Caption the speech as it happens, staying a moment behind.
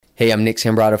Hey, I'm Nick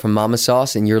Sambrato from Mama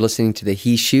Sauce, and you're listening to the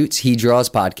He Shoots, He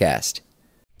Draws podcast.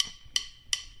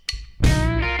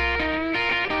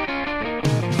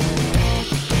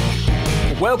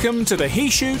 Welcome to the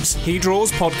He Shoots, He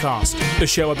Draws podcast, the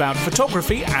show about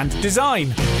photography and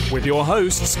design, with your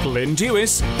hosts Glyn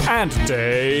Dewis and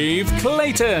Dave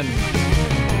Clayton.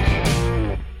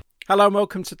 Hello and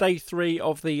welcome to day 3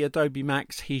 of the Adobe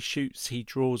Max He Shoots, He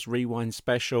Draws Rewind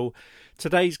special.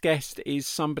 Today's guest is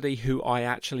somebody who I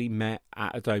actually met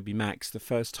at Adobe Max the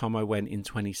first time I went in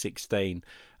 2016.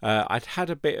 I'd had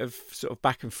a bit of sort of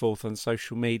back and forth on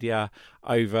social media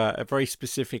over a very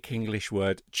specific English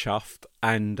word, chuffed,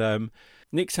 and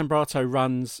Nick Sambrato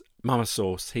runs Mama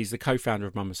Sauce. He's the co-founder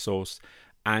of Mama Sauce,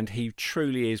 and he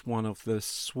truly is one of the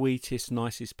sweetest,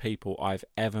 nicest people I've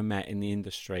ever met in the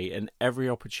industry. And every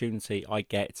opportunity I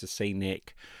get to see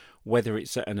Nick, whether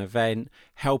it's at an event,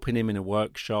 helping him in a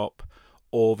workshop,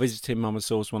 or visiting Mama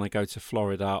Sauce when I go to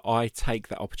Florida, I take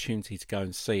that opportunity to go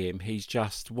and see him. He's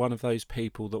just one of those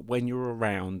people that when you're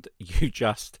around, you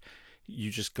just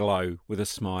glow with a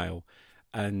smile.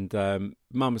 And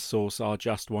Mama Sauce are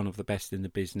just one of the best in the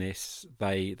business.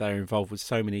 They're involved with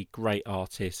so many great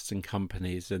artists and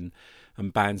companies and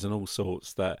bands and all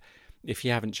sorts that if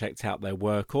you haven't checked out their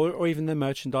work or even their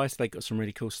merchandise, they've got some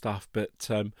really cool stuff. But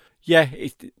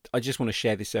I just want to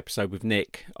share this episode with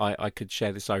Nick. I could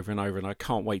share this over and over, and I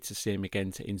can't wait to see him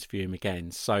again, to interview him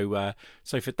again. So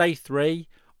for day 3,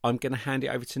 I'm going to hand it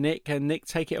over to Nick, and Nick,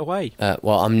 take it away.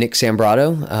 Well, I'm Nick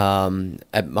Sambrato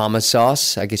at Mama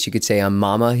Sauce. I guess you could say I'm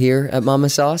Mama here at Mama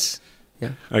Sauce.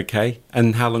 Yeah. Okay.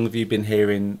 And how long have you been here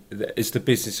has the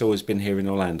business always been here in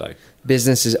Orlando?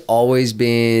 Business has always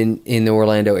been in the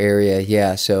Orlando area,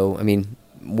 yeah. So, I mean,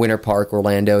 Winter Park,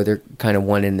 Orlando, they're kind of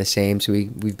one and the same. So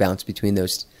we've bounced between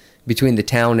the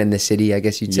town and the city, I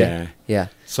guess you'd say. Yeah.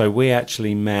 So we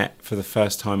actually met for the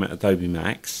first time at Adobe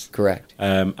Max. Correct.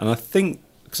 And I think,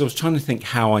 because I was trying to think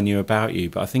how I knew about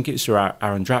you, but I think it's through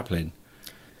Aaron Draplin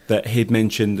that he'd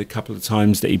mentioned a couple of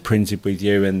times that he printed with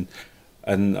you, and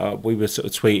we were sort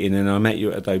of tweeting, and I met you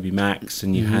at Adobe Max,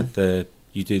 and you had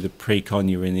you do the pre-con,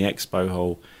 you were in the expo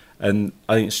hall, and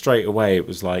I think straight away it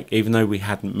was like, even though we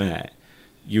hadn't met,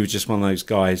 you were just one of those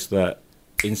guys that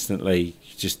instantly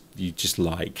you just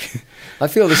like. I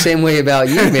feel the same way about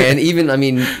you, man. Even, I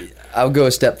mean, I'll go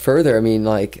a step further. I mean,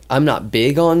 like, I'm not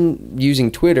big on using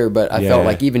Twitter, but I felt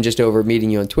like even just over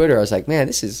meeting you on Twitter, I was like, man,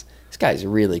 this guy's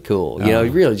really cool. You know,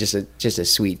 really just a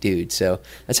sweet dude. So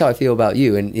that's how I feel about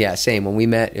you. And yeah, same. When we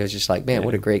met, it was just like, man,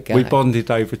 what a great guy. We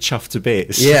bonded over chuff to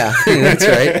bits. Yeah, that's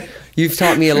right. You've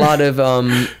taught me a lot of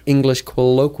English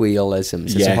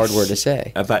colloquialisms. It's a hard word to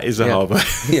say. That is a hard word.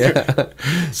 Yeah.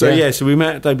 So we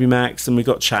met at Adobe Max, and we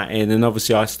got chatting, and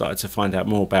obviously I started to find out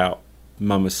more about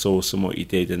Mama Sauce and what you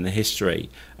did and the history.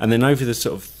 And then over the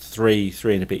sort of three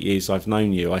and a bit years I've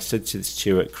known you, I said to this to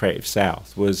you at Creative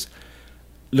South, was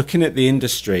looking at the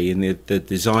industry and the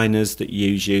designers that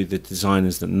use you, the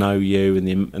designers that know you,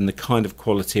 and the kind of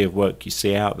quality of work you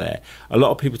see out there. A lot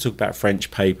of people talk about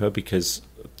French paper because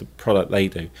of the product they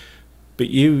do. But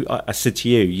I said to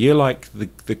you, you're like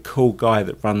the cool guy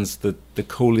that runs the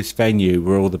coolest venue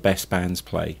where all the best bands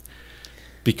play.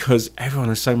 Because everyone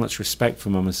has so much respect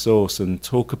for Mama Sauce and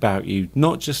talk about you,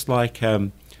 not just like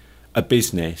a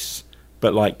business,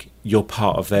 but like you're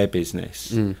part of their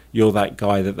business. You're that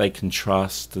guy that they can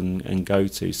trust and go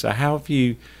to. So how have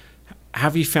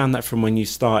you found that from when you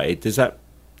started? Does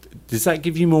that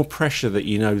give you more pressure that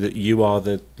you know that you are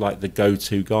the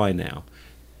go-to guy now?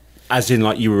 As in,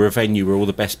 like, you were a venue where all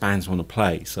the best bands want to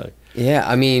play. So yeah,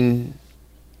 I mean,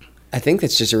 I think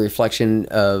that's just a reflection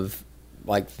of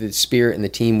like the spirit and the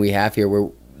team we have here, where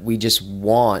we just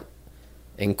want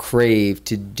and crave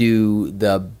to do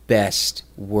the best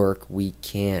work we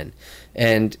can.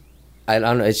 And I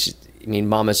don't know,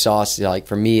 Mama Sauce, like,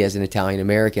 for me as an Italian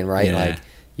American, right? Yeah. Like,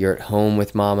 you're at home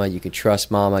with Mama, you can trust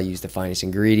Mama, use the finest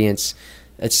ingredients.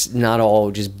 It's not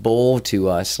all just bull to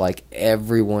us. Like,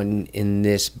 everyone in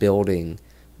this building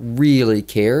really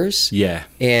cares. Yeah.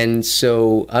 And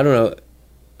so, I don't know,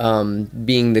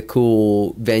 being the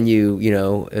cool venue, you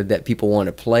know, that people want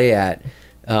to play at,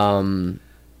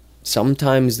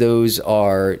 sometimes those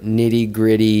are nitty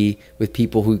gritty with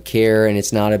people who care, and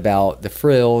it's not about the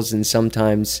frills. And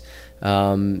sometimes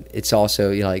it's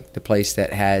also, you know, like the place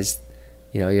that has,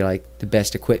 you know, you're like the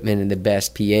best equipment and the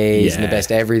best PAs and the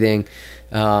best everything.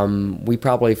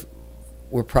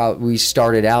 We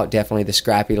started out definitely the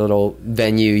scrappy little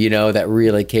venue, you know, that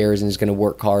really cares and is going to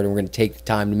work hard, and we're going to take the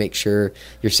time to make sure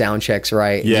your sound check's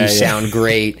right. You sound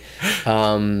great.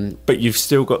 But you've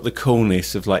still got the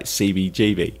coolness of like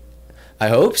CBGB. I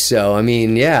hope so. I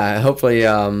mean, hopefully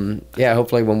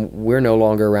when we're no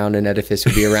longer around, an edifice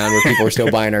will be around where people are still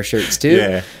buying our shirts too.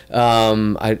 Yeah.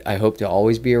 I hope to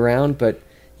always be around, but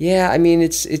yeah, I mean,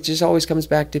 it just always comes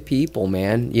back to people,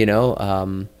 man. You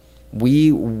know,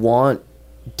 we want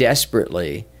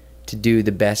desperately to do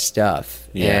the best stuff,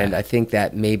 and I think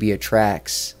that maybe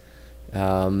attracts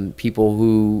people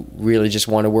who really just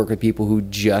want to work with people who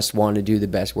just want to do the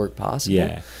best work possible.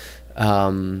 Yeah.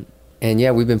 And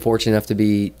yeah, we've been fortunate enough to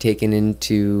be taken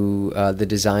into the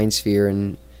design sphere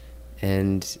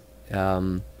and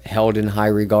held in high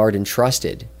regard and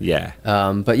trusted. Yeah.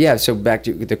 But yeah, so back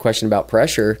to the question about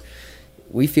pressure,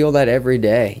 we feel that every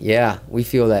day. Yeah, we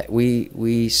feel that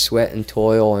we sweat and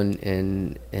toil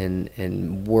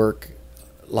and work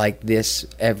like this.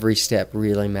 Every step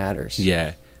really matters.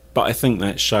 Yeah, but I think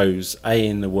that shows A,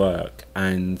 in the work,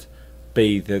 and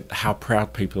B, how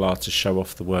proud people are to show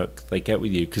off the work they get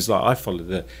with you. Because like, I follow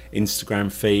the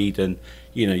Instagram feed, and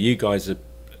you know, you guys are.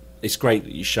 It's great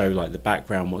that you show like the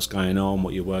background, what's going on,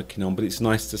 what you're working on. But it's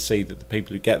nice to see that the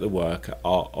people who get the work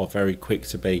are very quick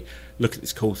to be, look at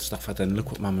this cool stuff I've done. Look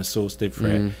what Mama Sauce did for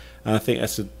it. And I think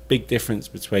that's a big difference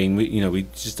between, we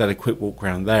just had a quick walk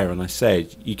around there, and I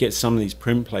said you get some of these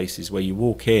print places where you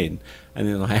walk in and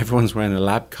then like everyone's wearing a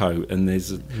lab coat and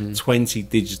there's 20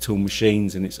 digital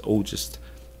machines and it's all just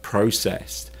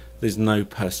processed. There's no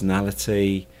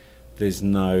personality. There's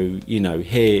no,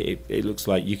 here it looks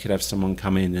like you could have someone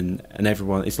come in and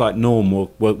everyone, it's like Norm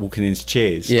walking into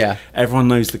Cheers. Yeah. Everyone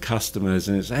knows the customers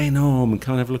and it's, hey Norm, and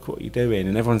come and have a look at what you're doing.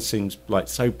 And everyone seems like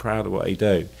so proud of what they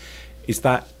do. Is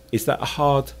that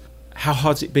how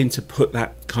hard's it been to put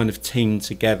that kind of team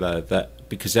together, that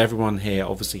because everyone here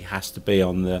obviously has to be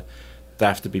they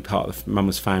have to be part of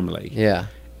Mama's family. Yeah.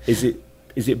 Is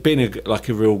it been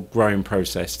a real growing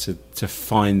process to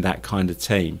find that kind of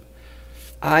team?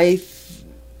 I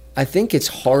think it's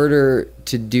harder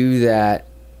to do that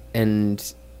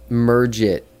and merge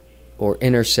it or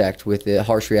intersect with the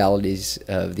harsh realities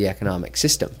of the economic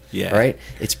system. Yeah. Right?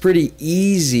 It's pretty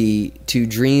easy to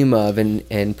dream of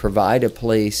and provide a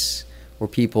place where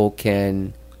people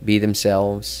can be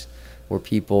themselves, where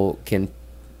people can,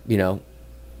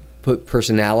 put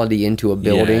personality into a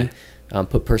building,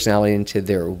 put personality into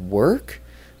their work.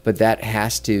 But that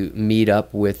has to meet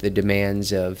up with the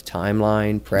demands of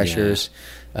timeline, pressures,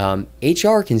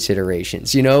 HR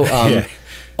considerations,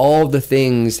 all the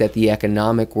things that the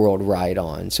economic world ride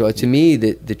on. So to me,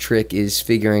 the trick is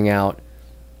figuring out,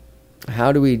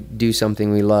 how do we do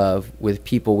something we love with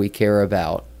people we care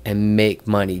about and make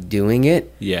money doing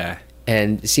it? Yeah.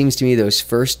 And it seems to me those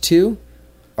first two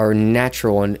are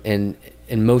natural and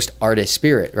most artist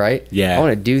spirit, right? Yeah. I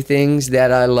want to do things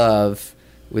that I love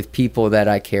with people that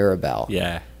I care about.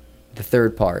 Yeah. The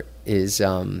third part is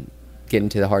getting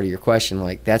to the heart of your question.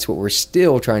 Like, that's what we're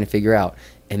still trying to figure out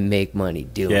and make money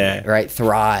doing it, right?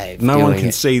 Thrive. No one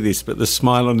can see this, but the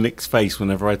smile on Nick's face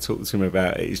whenever I talk to him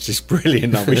about it is just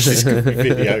brilliant. I wish this could be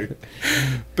video.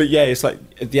 But yeah, it's like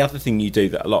the other thing you do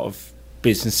that a lot of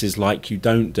businesses like you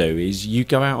don't do is you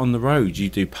go out on the road. You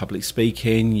do public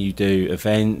speaking, you do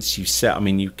events,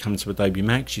 you come to Adobe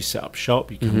Max, you set up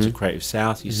shop, you come to Creative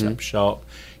South, you set up shop,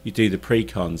 you do the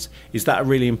pre-cons. Is that a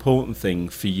really important thing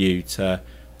for you to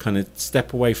kind of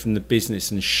step away from the business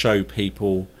and show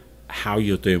people how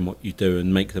you're doing what you do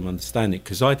and make them understand it?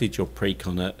 Because I did your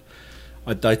pre-con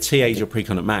I TA'd your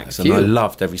pre-con at Max, and I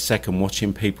loved every second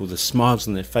watching people, the smiles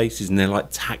on their faces, and they're like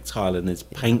tactile and there's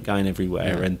paint going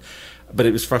everywhere. But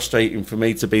it was frustrating for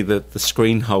me to be the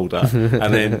screen holder.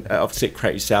 And then obviously at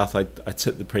Creative South, I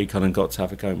took the pre-con and got to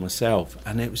have a go myself.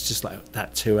 And it was just like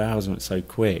that 2 hours went so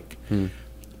quick.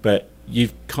 But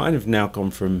you've kind of now gone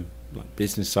from like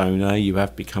business owner, you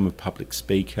have become a public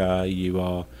speaker, you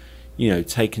are,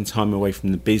 taking time away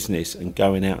from the business and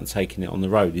going out and taking it on the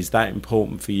road. Is that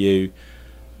important for you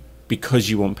because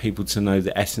you want people to know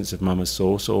the essence of Mama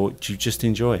Sauce, or do you just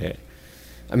enjoy it?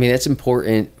 I mean, that's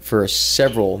important for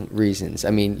several reasons. I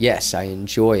mean, yes, I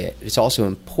enjoy it. It's also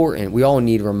important. We all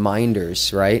need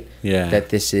reminders, right? Yeah. That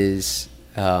this is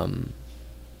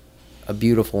a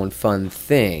beautiful and fun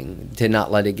thing, to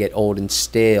not let it get old and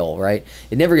stale, right?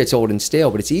 It never gets old and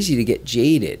stale, but it's easy to get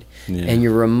jaded. Yeah. And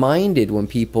you're reminded when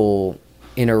people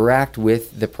interact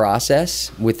with the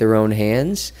process with their own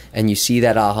hands, and you see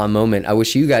that aha moment. I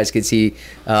wish you guys could see,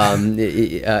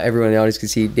 everyone in the audience could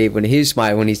see Dave when he's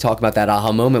smiling, when he's talking about that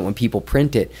aha moment when people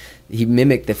print it. He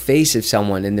mimicked the face of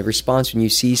someone, and the response when you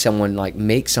see someone like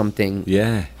make something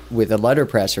with a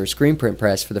letterpress or a screen print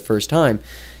press for the first time,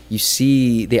 you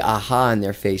see the aha in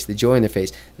their face, the joy in their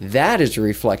face. That is a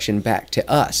reflection back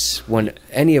to us when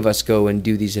any of us go and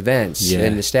do these events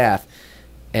and the staff,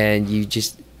 and you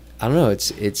just, I don't know.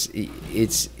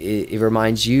 It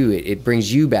reminds you. It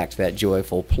brings you back to that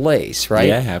joyful place, right?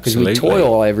 Yeah, absolutely. Because we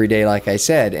toil every day, like I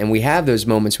said, and we have those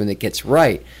moments when it gets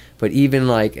right. But even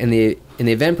like in the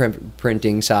event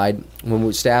printing side, when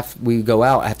we go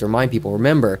out, I have to remind people,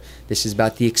 remember, this is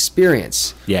about the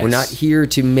experience. Yes. We're not here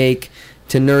to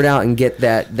nerd out and get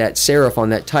that serif on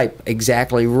that type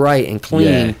exactly right and clean.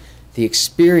 Yeah. The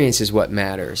experience is what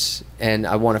matters, and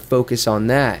I want to focus on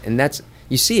that. And that's,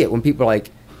 you see it when people are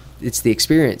like, it's the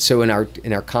experience. So in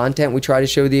our content, we try to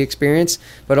show the experience,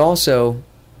 but also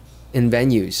in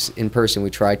venues, in person, we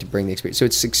try to bring the experience. So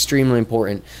it's extremely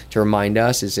important to remind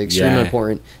us. It's extremely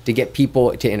important to get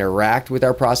people to interact with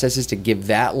our processes, to give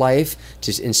that life,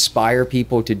 to inspire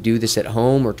people to do this at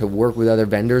home or to work with other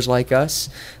vendors like us.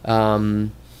 I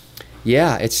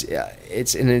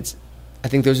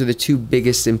think those are the two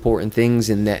biggest important things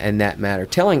in that matter.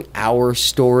 Telling our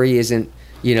story isn't,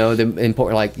 the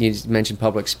important, like you mentioned,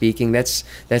 public speaking. That's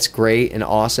great and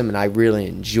awesome, and I really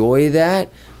enjoy that.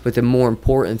 But the more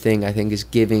important thing, I think, is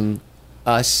giving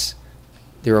us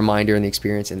the reminder and the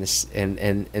experience, and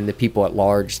the people at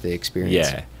large the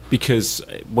experience. Yeah, because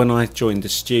when I joined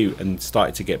Astute and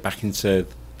started to get back into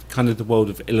kind of the world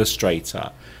of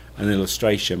Illustrator and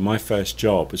illustration, my first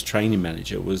job as training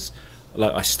manager was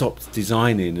like I stopped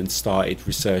designing and started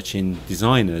researching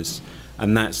designers.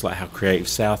 And that's like how Creative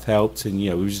South helped. And, we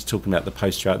were just talking about the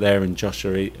poster out there, and Josh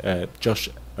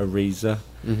Ariza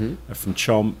from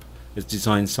Chomp has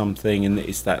designed something, and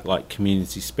it's that like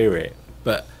community spirit.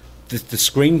 But the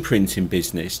screen printing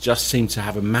business just seemed to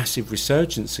have a massive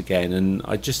resurgence again. And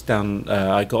I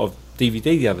got a DVD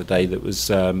the other day that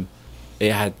was,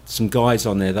 it had some guys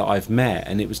on there that I've met,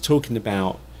 and it was talking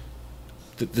about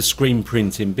the screen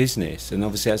printing business. And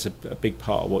obviously that's a big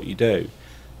part of what you do.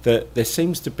 That there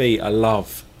seems to be a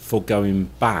love for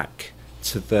going back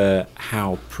to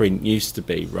how print used to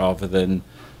be, rather than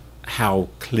how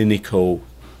clinical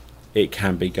it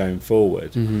can be going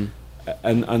forward.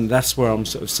 And that's where I'm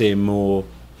sort of seeing more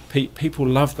people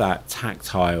love that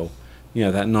tactile,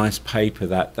 that nice paper,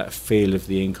 that feel of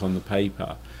the ink on the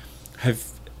paper.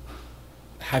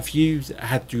 Have you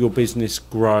had your business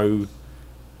grow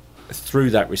through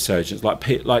that resurgence?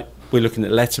 Like we're looking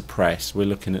at letterpress, we're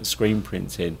looking at screen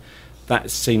printing. That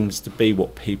seems to be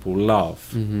what people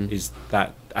love, is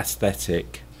that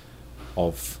aesthetic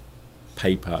of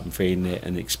paper and feeling it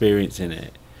and experiencing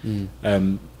it.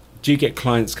 Do you get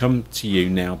clients come to you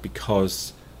now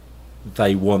because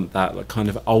they want that like kind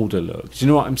of older look? Do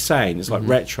you know what I'm saying? It's like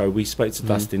retro. We spoke to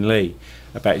Dustin Lee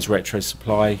about his Retro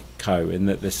Supply Co, and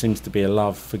that there seems to be a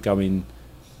love for going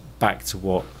back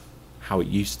to how it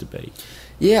used to be.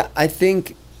 Yeah, I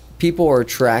think people are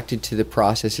attracted to the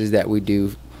processes that we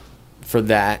do for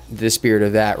that, the spirit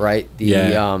of that, right?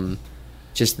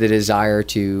 Just the desire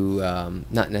to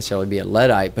not necessarily be a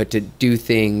Luddite, but to do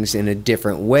things in a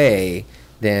different way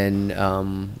than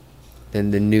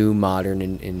the new modern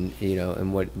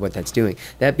and what that's doing.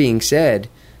 That being said,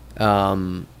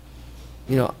 I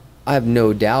have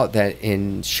no doubt that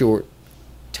in short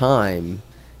time,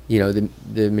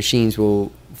 the machines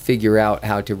will figure out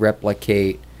how to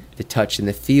replicate the touch and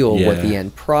the feel of what the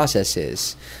end process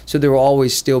is. So there will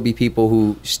always still be people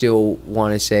who still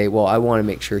want to say, well, I want to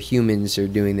make sure humans are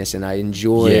doing this, and I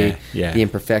enjoy the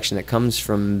imperfection that comes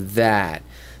from that.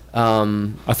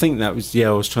 I think that was I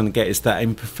was trying to get, is that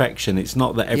imperfection. It's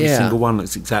not that every single one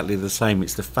looks exactly the same.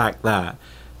 It's the fact that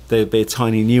there'll be a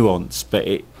tiny nuance, but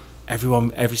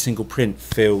every single print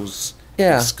feels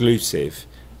exclusive,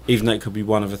 even though it could be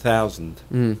one of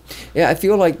 1,000. Yeah, I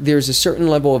feel like there's a certain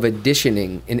level of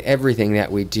additioning in everything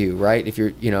that we do, right? If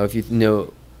you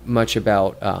know much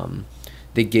about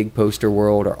the gig poster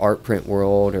world or art print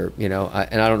world, or and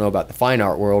I don't know about the fine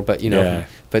art world, but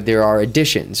but there are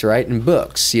additions, right? In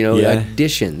books,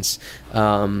 additions.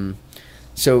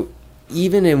 So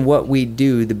even in what we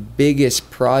do, the biggest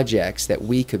projects that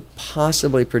we could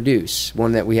possibly produce,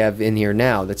 one that we have in here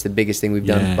now, that's the biggest thing we've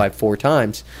done by 4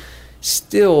 times,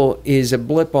 still is a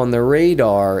blip on the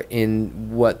radar in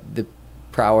what the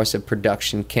prowess of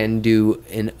production can do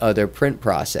in other print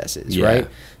processes, right?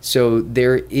 So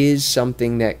there is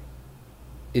something that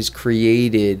is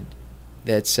created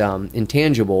that's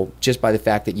intangible just by the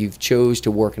fact that you've chose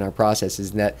to work in our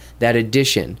processes, and that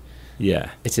addition.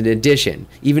 It's an addition.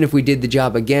 Even if we did the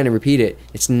job again and repeat it,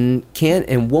 can't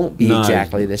and won't be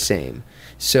exactly the same.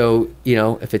 So,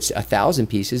 if it's 1,000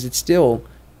 pieces, it's still,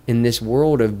 in this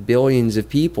world of billions of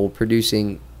people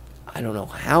producing, I don't know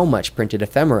how much printed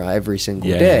ephemera every single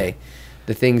day,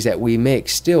 the things that we make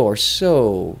still are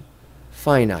so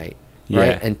finite,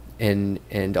 right?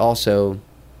 And also,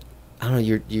 I don't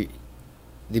know,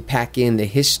 they pack in the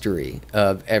history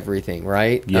of everything,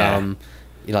 right? Yeah.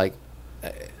 Like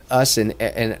us and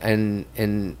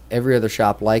every other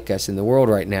shop like us in the world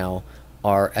right now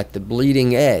are at the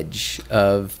bleeding edge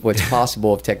of what's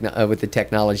possible with the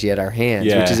technology at our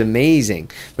hands, which is amazing,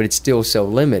 but it's still so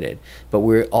limited. But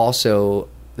we're also,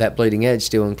 that bleeding edge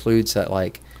still includes that,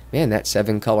 like, man, that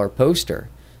 7-color poster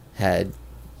had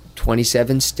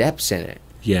 27 steps in it.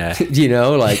 Yeah.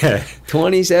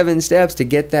 27 steps to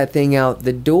get that thing out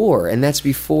the door. And that's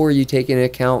before you take into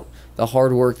account the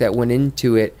hard work that went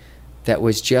into it that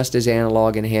was just as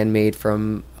analog and handmade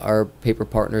from our paper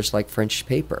partners like French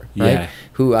Paper, right? Yeah.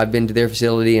 Who I've been to their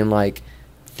facility, and like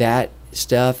that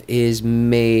stuff is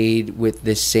made with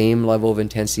the same level of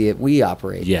intensity that we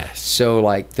operate. Yes. So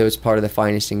like those part of the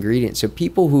finest ingredients. So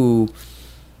people who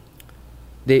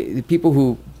the people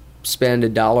who spend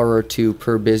 $1 or $2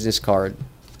 per business card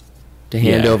to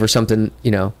hand over something,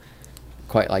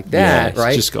 quite like that,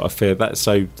 right? Just got to feel that.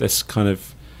 So that's kind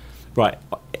of right.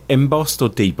 Embossed or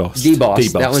debossed?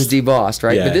 Debossed. That one's debossed,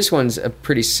 right? Yeah. But this one's a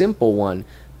pretty simple one,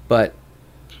 but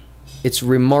it's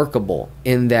remarkable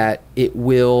in that it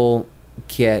will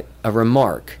get a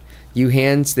remark. You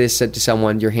hand this to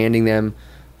someone, you're handing them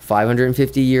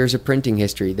 550 years of printing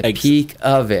history, the peak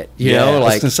of it. You know, I was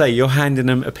like, going to say, you're handing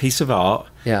them a piece of art.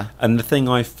 Yeah. And the thing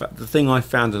I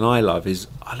found and I love is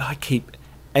I keep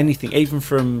anything, even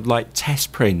from like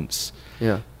test prints.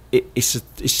 Yeah. It's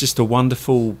just a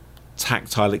wonderful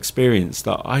tactile experience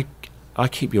that I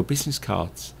keep your business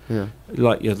cards. Yeah.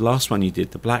 Like your last one you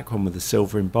did, the black one with the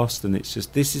silver embossed, and it's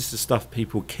just, this is the stuff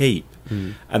people keep.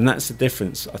 And that's the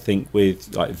difference, I think,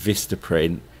 with like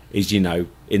Vistaprint is,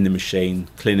 in the machine,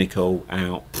 clinical,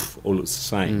 out, all looks the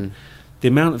same. The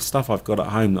amount of stuff I've got at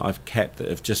home that I've kept that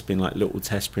have just been like little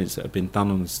test prints that have been done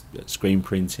on screen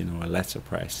printing or a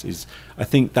letterpress is, I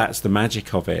think that's the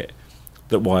magic of it.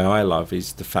 That why I love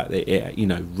is the fact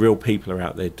that real people are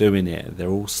out there doing it. They're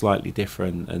all slightly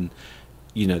different, and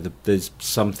there's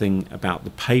something about the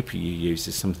paper you use.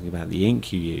 There's something about the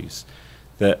ink you use.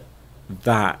 That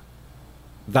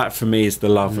for me is the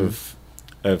love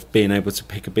of being able to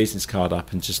pick a business card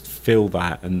up and just feel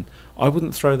that. And I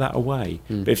wouldn't throw that away.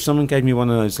 But if someone gave me one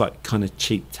of those like kind of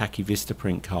cheap tacky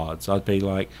Vistaprint cards, I'd be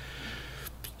like,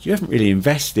 you haven't really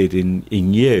invested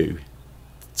in you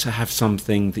to have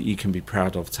something that you can be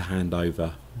proud of to hand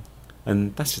over.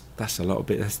 And that's a lot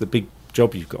of it. That's the big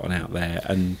job you've got on out there.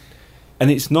 And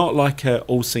it's not like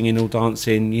all singing, all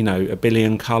dancing, a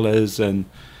billion colours, and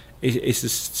it's a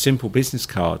simple business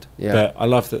card. Yeah. But I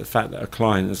love the fact that a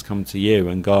client has come to you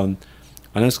and gone,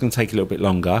 I know it's going to take a little bit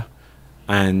longer,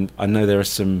 and I know there are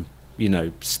some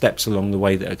steps along the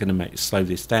way that are going to slow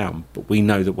this down, but we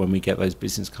know that when we get those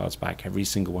business cards back, every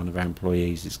single one of our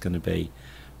employees is going to be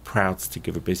proud to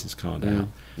give a business card out.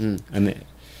 And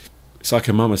it's like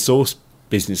a Mama Sauce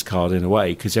business card in a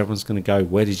way, because everyone's going to go,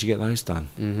 where did you get those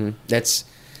done? that's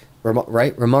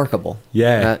right, remarkable.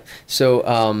 Yeah.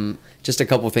 So just a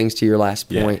couple things to your last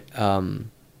point.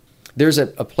 There's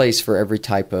a place for every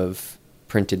type of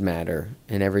printed matter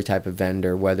and every type of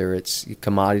vendor, whether it's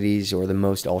commodities or the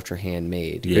most ultra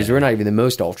handmade. Because we're not even the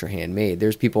most ultra handmade.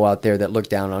 There's people out there that look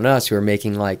down on us who are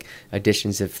making like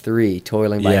editions of 3,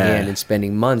 toiling by hand and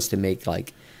spending months to make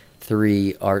like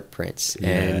 3 art prints,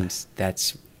 and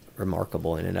that's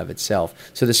remarkable in and of itself.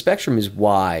 So the spectrum is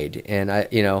wide, and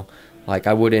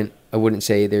I wouldn't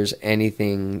say there's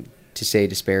anything to say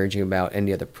disparaging about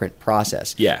any other print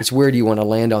process. It's where do you want to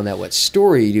land on that? What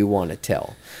story do you want to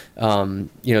tell?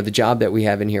 The job that we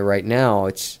have in here right now,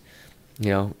 it's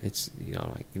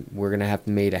like we're going to have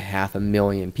made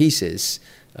 500,000 pieces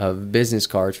of business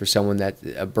cards for someone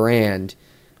a brand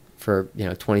for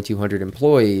 2,200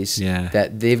 employees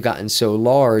that they've gotten so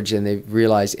large, and they've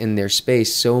realized in their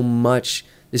space so much.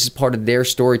 This is part of their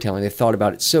storytelling. They've thought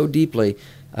about it so deeply.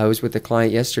 I was with a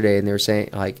client yesterday, and they were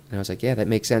saying, and I was like, yeah, that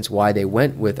makes sense why they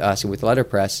went with us and with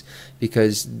Letterpress,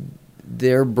 because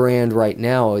their brand right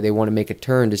now, they want to make a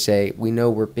turn to say, we know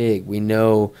we're big, we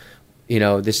know,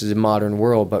 this is a modern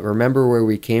world, but remember where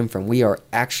we came from. We are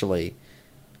actually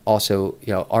also,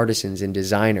 artisans and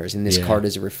designers, and this card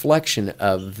is a reflection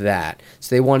of that.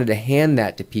 So they wanted to hand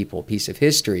that to people, a piece of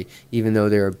history, even though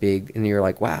they're big, and you're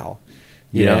like, wow,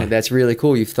 that's really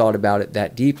cool. You've thought about it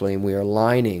that deeply, and we are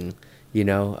aligning.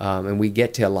 And we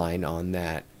get to align on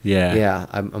that.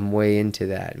 I'm way into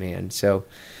that, man. So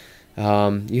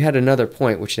you had another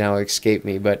point which now escaped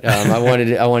me, but I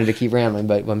wanted to keep rambling,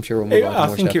 but I'm sure we'll move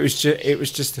on to more stuff. It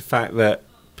was just the fact that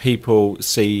people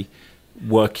see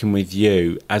working with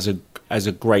you as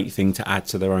a great thing to add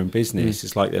to their own business.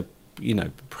 It's like they're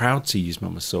proud to use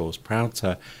Mama Sauce, proud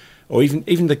to or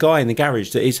even the guy in the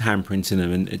garage that is handprinting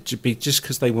them, and it should be just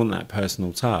because they want that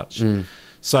personal touch.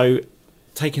 So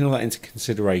taking all that into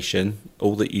consideration,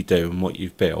 all that you do and what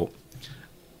you've built,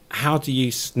 how do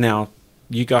you now,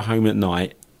 you go home at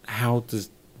night, how does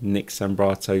Nick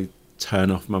Sambrato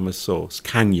turn off Mama's Sauce?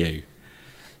 Can you?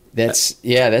 That's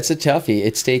a toughie.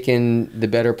 It's taken the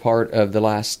better part of the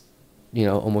last,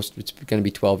 almost, it's going to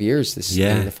be 12 years this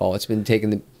in the fall. It's been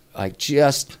taken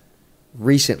just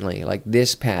recently, like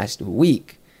this past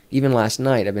week, even last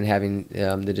night, I've been having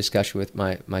the discussion with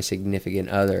my significant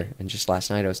other. And just last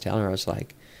night I was telling her, I was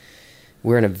like,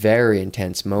 we're in a very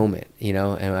intense moment,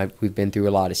 and we've been through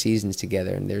a lot of seasons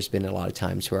together. And there's been a lot of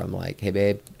times where I'm like, hey,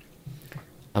 babe,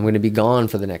 I'm going to be gone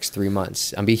for the next 3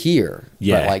 months. I'll be here.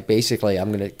 Yeah. But basically,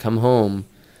 I'm going to come home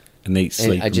and eat,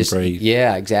 sleep, and breathe.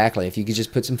 Yeah, exactly. If you could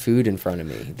just put some food in front of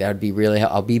me, that would be really.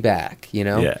 I'll be back.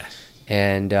 Yeah.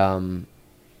 And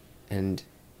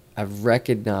I've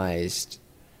recognized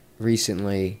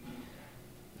recently,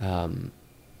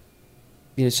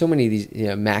 so many of these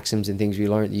maxims and things we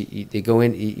learn. They go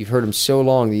in. You've heard them so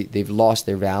long, they've lost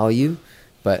their value,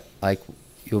 but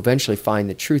you'll eventually find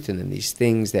the truth in them. These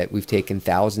things that we've taken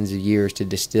thousands of years to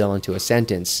distill into a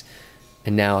sentence,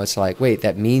 and now it's like, wait,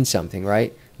 that means something,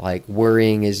 right? Like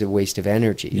worrying is a waste of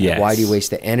energy. Yes. Why do you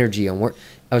waste the energy on work?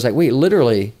 I was like, wait,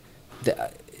 literally,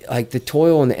 the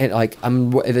toil and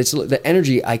it's the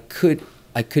energy I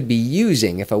could be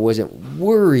using if I wasn't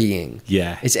worrying.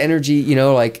 Yeah, it's energy,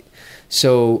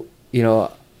 so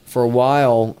for a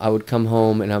while I would come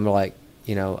home and I'm like,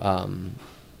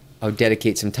 I would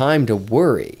dedicate some time to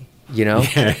worry,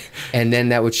 Yeah. and then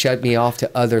that would shut me off to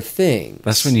other things.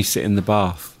 That's when you sit in the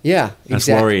bath. Yeah, that's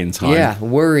exactly. worrying time. Yeah,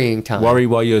 worrying time. Worry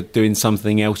while you're doing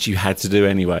something else you had to do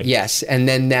anyway. Yes, and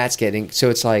then that's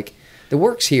so it's like, the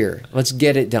work's here. Let's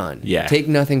get it done. Yeah. Take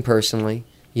nothing personally,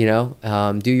 do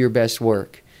your best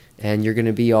work, and you're going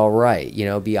to be all right.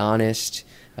 Be honest.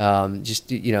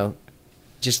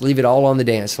 Just leave it all on the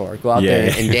dance floor. Go out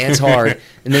there and dance hard,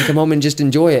 and then come home and just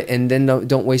enjoy it, and then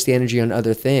don't waste the energy on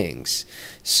other things.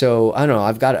 So I don't know.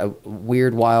 I've got a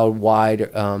weird, wild, wide,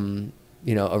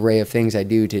 array of things I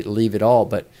do to leave it all.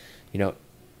 But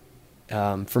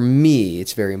for me,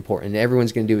 it's very important.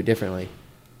 Everyone's going to do it differently.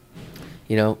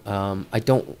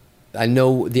 I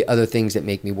know the other things that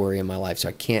make me worry in my life, so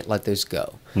I can't let those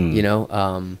go.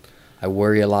 I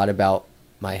worry a lot about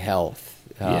my health.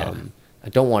 I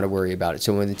don't want to worry about it.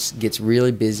 So when it gets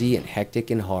really busy and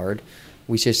hectic and hard,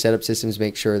 we just set up systems to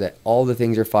make sure that all the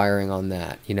things are firing on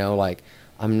that.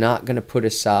 I'm not going to put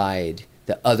aside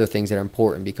the other things that are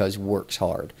important because work's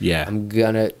hard. Yeah.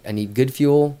 I need good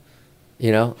fuel.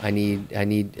 I need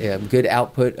good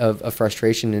output of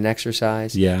frustration and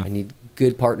exercise. Yeah. I need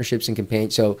good partnerships and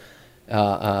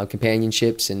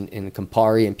companionships and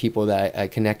Campari and people that I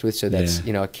connect with. So that's,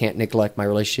 I can't neglect my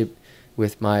relationship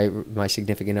with my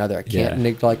significant other. I can't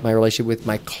neglect my relationship with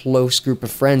my close group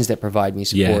of friends that provide me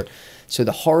support. Yeah. So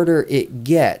the harder it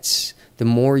gets, the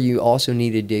more you also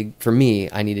need to dig. For me,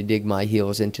 I need to dig my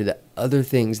heels into the other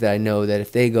things that I know that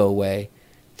if they go away,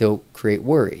 they'll create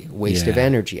worry, waste of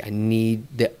energy. I need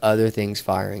the other things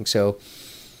firing. So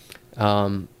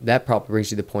that probably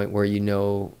brings you to the point where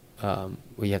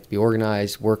where you have to be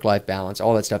organized, work-life balance,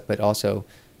 all that stuff, but also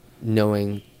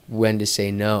knowing when to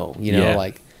say no.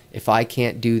 If I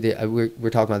can't do we were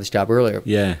talking about this job earlier.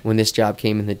 Yeah. When this job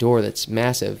came in the door that's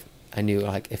massive, I knew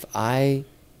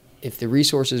if the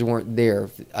resources weren't there,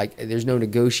 there's no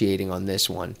negotiating on this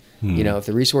one. If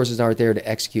the resources aren't there to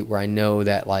execute, where I know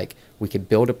that we could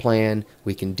build a plan,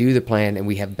 we can do the plan, and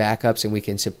we have backups and we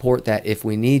can support that if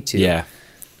we need to. Yeah.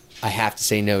 I have to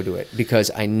say no to it,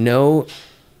 because I know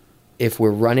if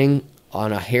we're running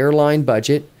on a hairline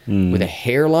budget with a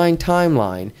hairline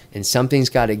timeline and something's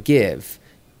got to give,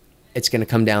 it's going to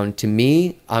come down to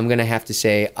me. I'm going to have to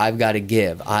say, I've got to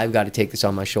give. I've got to take this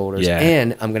on my shoulders. Yeah.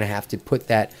 And I'm going to have to put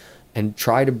that and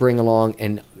try to bring along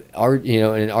it's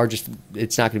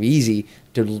not going to be easy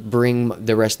to bring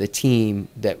the rest of the team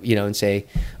that, and say,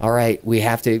 all right, we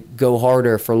have to go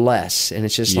harder for less. And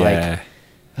it's just so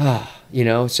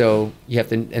you have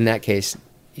to, in that case,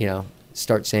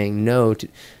 start saying no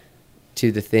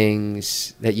to the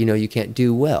things that, you can't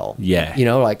do well. Yeah.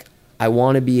 I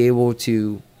want to be able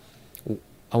to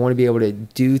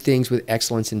do things with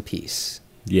excellence and peace.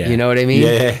 Yeah. You know what I mean?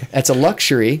 Yeah. That's a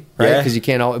luxury, right? Because you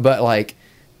can't always, but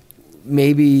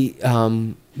maybe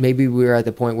we're at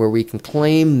the point where we can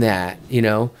claim that,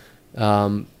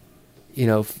 for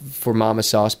Mama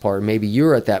Sauce part. Maybe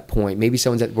you're at that point. Maybe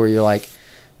someone's at where you're like,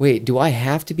 wait, do I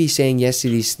have to be saying yes to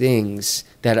these things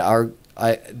that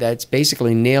that's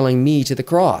basically nailing me to the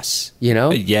cross,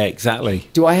 Yeah, exactly.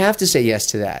 Do I have to say yes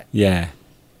to that? Yeah.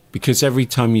 because every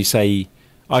time you say,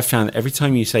 I found that every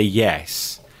time you say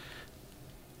yes,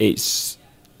 there's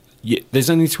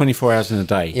only 24 hours in a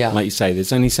day. Yeah. Like you say,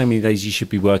 there's only so many days you should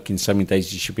be working, so many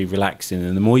days you should be relaxing.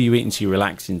 And the more you eat into your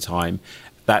relaxing time,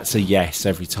 that's a yes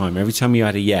every time. Every time you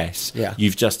add a yes,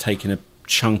 you've just taken a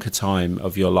chunk of time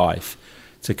of your life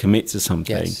to commit to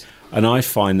something. Yes. And I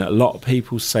find that a lot of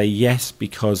people say yes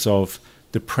because of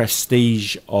the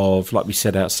prestige of, like we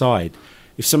said, outside.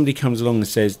 If somebody comes along and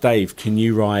says, Dave, can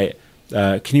you write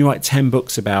 10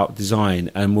 books about design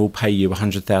and we'll pay you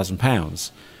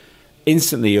 £100,000?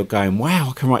 Instantly you're going, wow,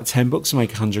 I can write 10 books and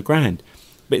make 100 grand.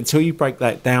 But until you break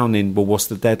that down in, well, what's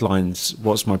the deadlines?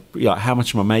 What's my, how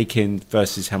much am I making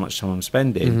versus how much time I'm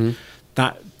spending?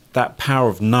 That power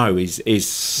of no is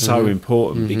so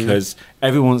important, because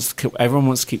everyone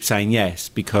wants to keep saying yes,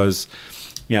 because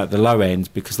at the low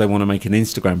end, because they want to make an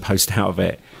Instagram post out of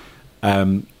it.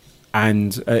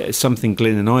 And something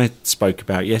Glyn and I spoke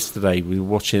about yesterday. We were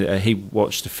watching. He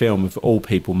watched a film of all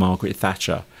people, Margaret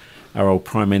Thatcher, our old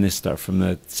Prime Minister from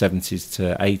the 70s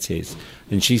to 80s.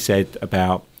 And she said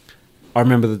about, I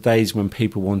remember the days when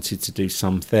people wanted to do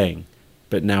something,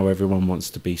 but now everyone wants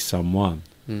to be someone.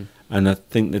 And I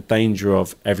think the danger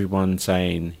of everyone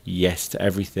saying yes to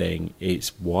everything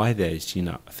is why there's,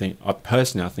 I think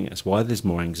that's why there's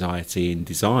more anxiety in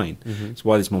design. It's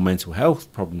why there's more mental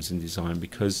health problems in design,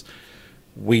 because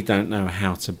we don't know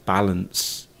how to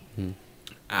balance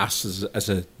us as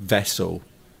a vessel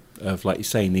of, like you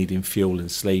say, needing fuel and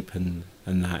sleep, and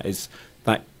that is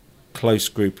that close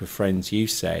group of friends you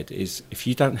said is, if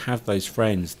you don't have those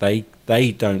friends, they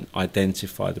don't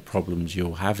identify the problems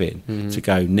you're having to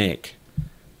go, Nick,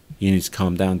 you need to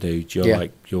calm down, dude. You're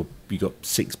you got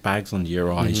 6 bags under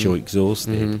your eyes, you're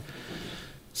exhausted.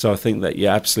 So I think that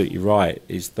you're absolutely right,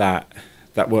 is that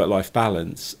work-life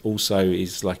balance also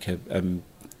is like a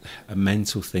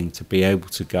mental thing, to be able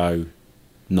to go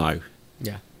no.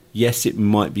 Yes, it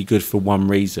might be good for one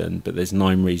reason, but there's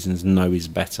 9 reasons no is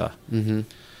better.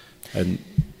 And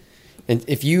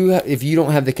if you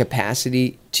don't have the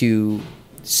capacity to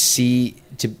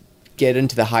get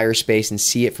into the higher space and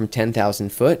see it from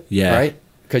 10,000 foot, right?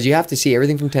 Because you have to see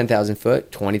everything from 10,000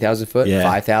 foot, 20,000 foot,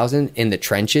 5,000 in the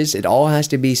trenches. It all has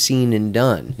to be seen and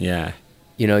done.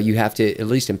 You have to at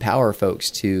least empower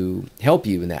folks to help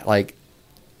you in that. Like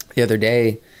the other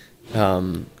day,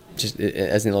 just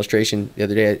as an illustration, the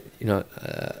other day,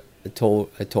 I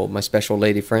told my special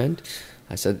lady friend,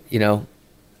 I said,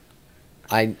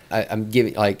 I'm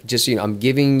giving, I'm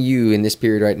giving you in this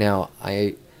period right now,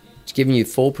 I'm giving you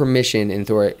full permission and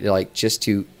authority, just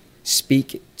to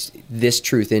speak this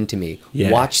truth into me.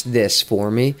 Watch this for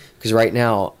me, because right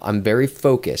now I'm very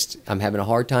focused. I'm having a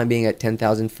hard time being at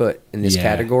 10,000 foot in this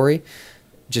category.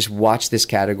 Just watch this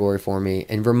category for me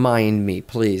and remind me,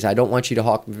 please. I don't want you to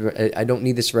hawk. I don't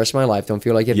need this the rest of my life. Don't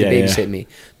feel like you have to babysit me.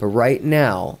 But right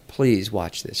now, please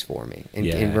watch this for me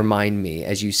and remind me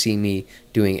as you see me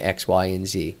doing X, Y, and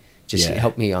Z. Just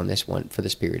help me on this one for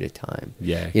this period of time.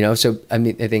 So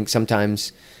I think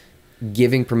sometimes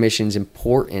giving permission is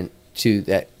important to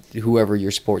that whoever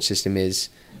your support system is.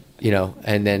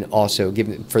 And then also give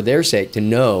them, for their sake, to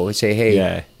know and say,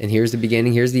 hey, and here's the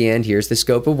beginning, here's the end, here's the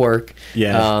scope of work.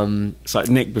 It's like,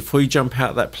 Nick, before you jump out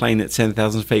of that plane at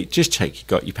 10,000 feet, just check you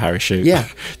got your parachute.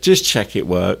 Just check it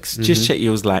works. Just check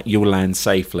you'll land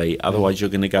safely. Otherwise,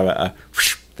 you're going to go at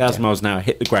 1,000 miles an hour,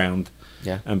 hit the ground,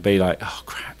 and be like, oh,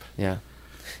 crap.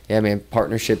 Man,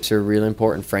 partnerships are really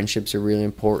important. Friendships are really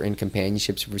important.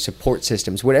 Companionships, support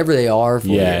systems, whatever they are for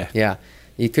you.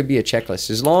 It could be a checklist,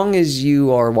 as long as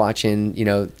you are watching,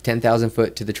 10,000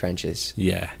 foot to the trenches.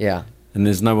 And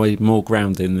there's no way more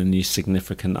grounding than your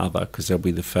significant other, because they'll be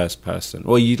the first person.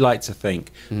 Or you'd like to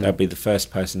think they'll be the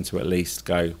first person to at least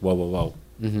go, whoa.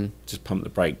 Just pump the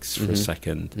brakes for a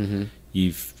second.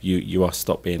 You are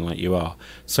stopped being like you are.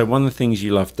 So one of the things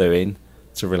you love doing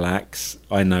to relax,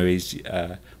 I know, is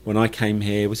when I came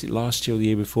here, was it last year or the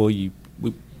year before, you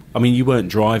weren't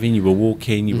driving, you were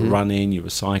walking, you were running, you were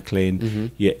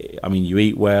cycling. You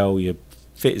eat well, you're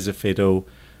fit as a fiddle.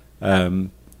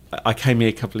 I came here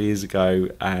a couple of years ago,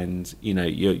 and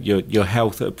your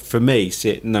health, for me,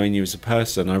 knowing you as a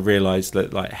person, I realised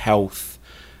that health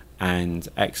and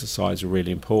exercise are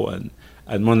really important.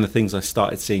 And one of the things I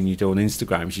started seeing you do on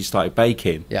Instagram is you started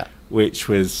baking, which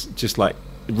was just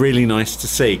really nice to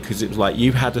see, because it was like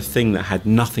you had a thing that had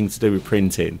nothing to do with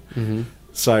printing.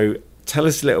 So tell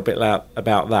us a little bit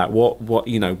about that. What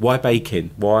why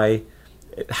baking? Why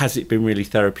has it been really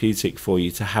therapeutic for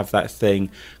you to have that thing?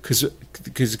 Because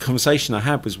the conversation I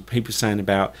had was with people saying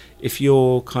about, if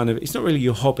you're it's not really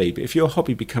your hobby, but if your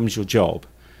hobby becomes your job,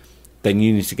 then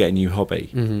you need to get a new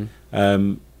hobby.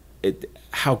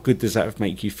 how good does that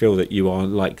make you feel that you are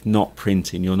like not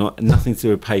printing? You're not nothing to do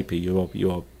with paper.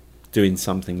 You are doing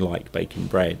something like baking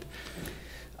bread.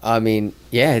 I mean,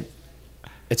 yeah,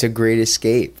 it's a great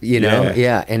escape, you know?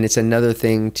 Yeah. And it's another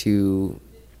thing to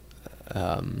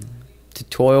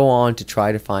toil on to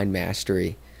try to find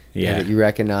mastery. Yeah. And that you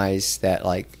recognize that,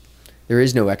 like, there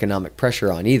is no economic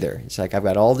pressure on either. It's like, I've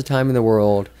got all the time in the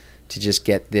world to just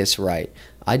get this right.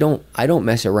 I don't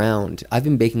mess around. I've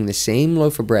been baking the same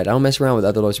loaf of bread. I don't mess around with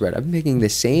other loaves of bread. I've been baking the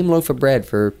same loaf of bread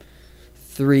for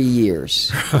 3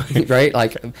 years, right?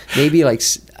 Like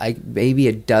maybe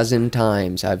a dozen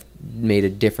times I've made a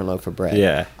different loaf of bread.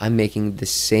 Yeah. I'm making the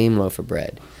same loaf of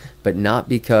bread, but not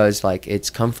because like it's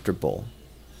comfortable,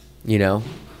 you know.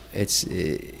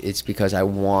 It's because I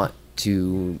want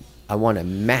to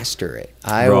master it.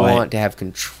 I want to have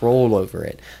control over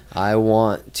it. I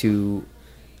want to,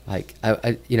 like,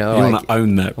 you want to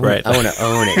own that bread. I want to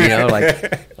own it, you know,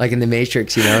 like in the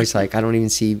Matrix, you know, it's like, I don't even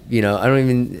see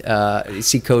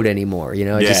code anymore, you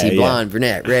know, I just see blonde,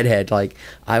 brunette, redhead. Like,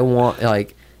 I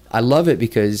love it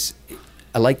because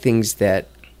I like things that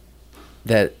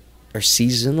are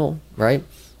seasonal, right?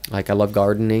 Like, I love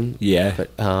gardening. Yeah.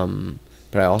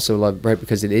 But I also love bread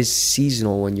because it is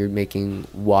seasonal when you're making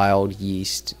wild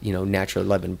yeast, you know, natural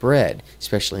leavened bread,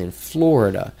 especially in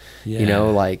Florida. Yeah. You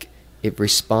know, like, it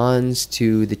responds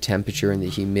to the temperature and the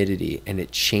humidity, and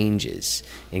it changes.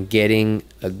 And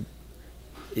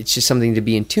it's just something to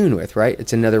be in tune with, right?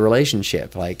 It's another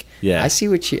relationship. Like, yeah. I see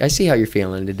how you're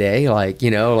feeling today, like, you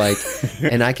know, like,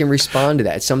 and I can respond to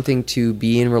that. It's something to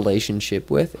be in relationship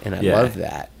with, and I love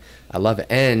that. I love it,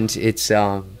 and it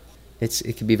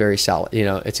can be very solid. You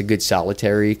know, it's a good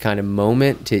solitary kind of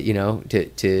moment to, you know,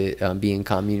 to be in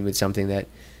commune with something that,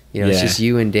 you know, it's just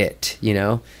you and it. You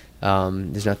know,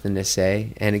 there's nothing to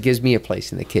say, and it gives me a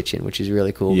place in the kitchen, which is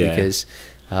really cool because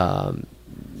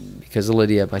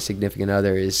Lydia, my significant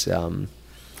other, is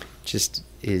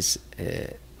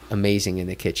amazing in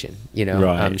the kitchen. You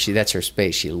know, that's her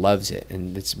space. She loves it,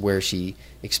 and it's where she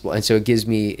explores. And so it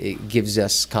gives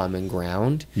us common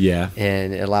ground. Yeah,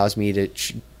 and it allows me to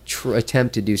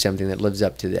attempt to do something that lives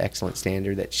up to the excellent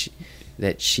standard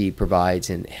that she provides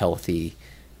in healthy,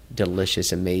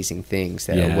 delicious, amazing things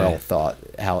that are well thought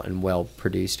out and well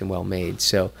produced and well made.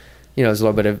 So, you know, there's a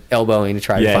little bit of elbowing to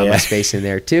try to find my space in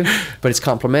there too, but it's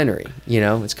complementary. You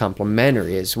know, it's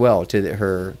complementary as well to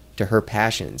her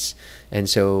passions, and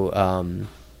so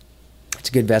it's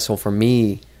a good vessel for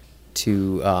me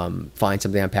to find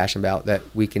something I'm passionate about that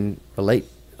we can relate.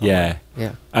 Yeah.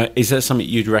 Yeah. Is that something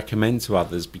you'd recommend to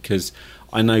others? Because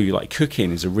I know, like,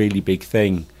 cooking is a really big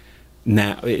thing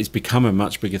now. It's become a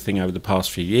much bigger thing over the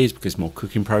past few years because more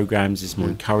cooking programs, there's more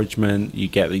encouragement. You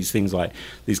get these things like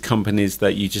these companies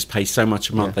that you just pay so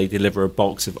much a month, they deliver a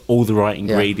box of all the right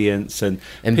ingredients. And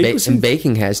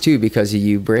baking has too, because of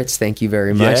you Brits. Thank you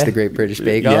very much. The Great British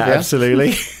Bake Off. Yeah,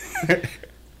 absolutely.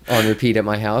 On repeat at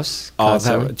my house.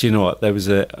 Do you know what? There was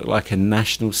a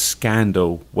national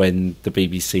scandal when the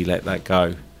BBC let that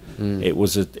go. It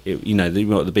was what the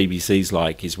BBC's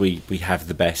like is we have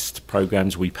the best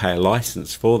programs. We pay a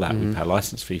license for that. We pay a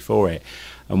license fee for it.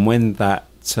 And when that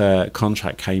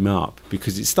contract came up,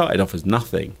 because it started off as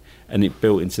nothing and it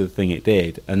built into the thing it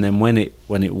did, and then when it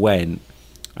went,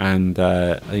 and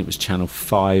I think it was Channel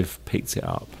 5 picked it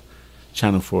up,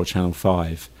 Channel 4 or Channel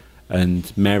 5.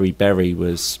 And Mary Berry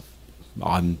was,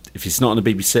 if it's not on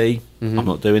the BBC, I'm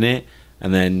not doing it.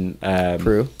 And then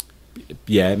Prue,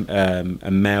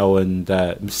 and Mel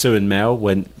and Sue and Mel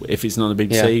went, if it's not on the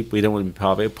BBC, we don't want to be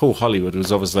part of it. Paul Hollywood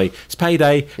was obviously, it's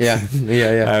payday.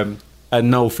 Yeah.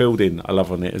 And Noel Fielding, I love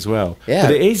on it as well. Yeah.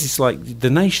 But it's like the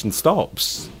nation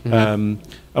stops. And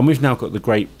we've now got the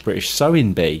Great British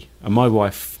Sewing Bee, and my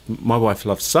wife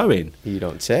loves sewing. You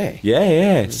don't say.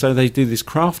 Yeah. So they do this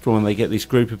craft one. They get this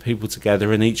group of people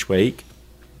together, and each week,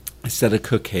 instead of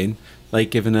cooking, they're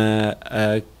given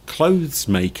a clothes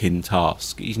making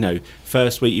task. You know,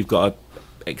 first week you've got to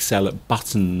excel at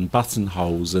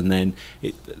buttonholes, and then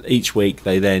each week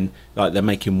they're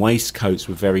making waistcoats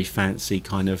with very fancy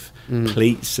kind of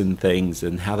pleats and things,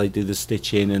 and how they do the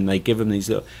stitching, and they give them these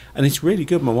little, and it's really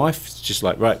good. My wife's just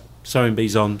like, right, sewing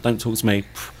bees on, don't talk to me.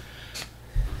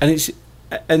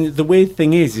 And the weird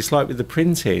thing is, it's like with the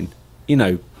printing, you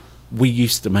know, we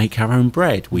used to make our own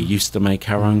bread, we used to make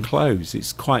our own clothes.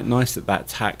 It's quite nice that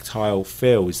tactile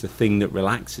feel is the thing that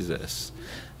relaxes us.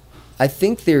 I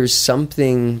think there's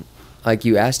something, like,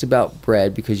 you asked about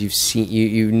bread because you've seen,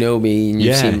 you know me, and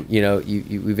you've seen, you know,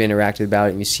 we've interacted about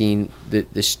it, and you've seen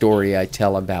the story I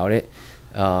tell about it.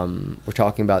 We're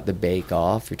talking about the Bake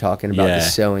Off, you're talking about the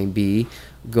Sewing Bee,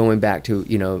 going back to,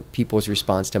 you know, people's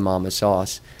response to Mama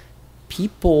Sauce.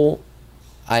 people,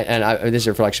 this is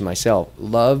a reflection of myself,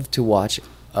 love to watch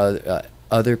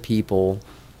other people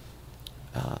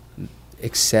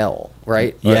excel,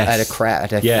 right? Yes. At a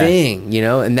craft, at a thing, you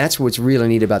know? And that's what's really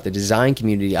neat about the design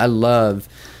community. I love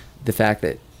the fact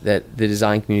that the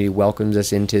design community welcomes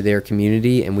us into their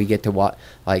community, and we get to watch,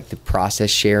 like, the process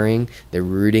sharing, the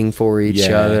rooting for each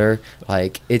other.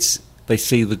 Like, they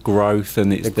see the growth,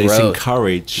 and it's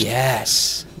encouraged.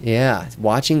 Yes. Yeah.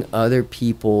 Watching other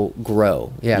people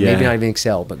grow. Yeah. Maybe not even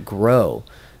excel, but grow.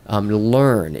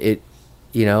 Learn. It,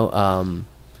 you know, I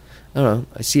don't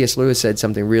know. C.S. Lewis said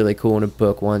something really cool in a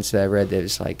book once that I read that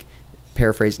was like,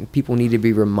 paraphrasing, people need to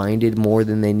be reminded more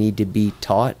than they need to be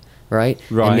taught. Right.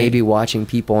 And maybe watching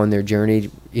people on their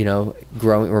journey, you know,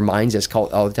 growing reminds us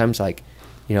all the time. It's like,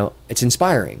 you know, it's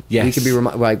inspiring. Yes. We can be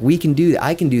like, we can do that.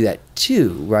 I can do that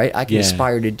too. Right. I can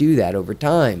aspire to do that over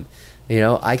time. You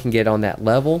know, I can get on that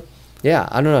level. Yeah.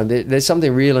 I don't know. There's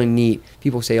something really neat.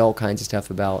 People say all kinds of stuff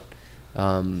about,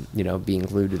 you know, being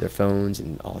glued to their phones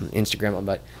and on Instagram.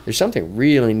 But there's something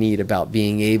really neat about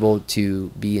being able to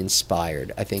be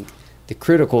inspired. I think the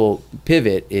critical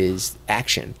pivot is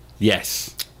action.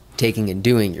 Yes. Taking and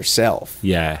doing yourself.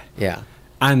 Yeah.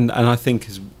 And I think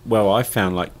as well, I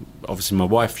found, like, obviously my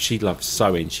wife, she loves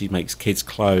sewing. She makes kids'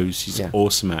 clothes. She's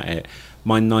awesome at it.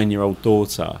 My 9-year-old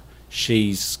daughter,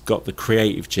 she's got the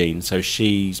creative gene, so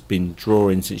she's been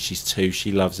drawing since she's 2.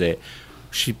 She loves it.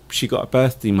 She got a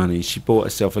birthday money. She bought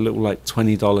herself a little, like,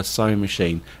 $20 sewing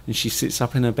machine, and she sits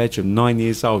up in her bedroom, 9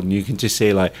 years old, and you can just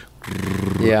hear, like,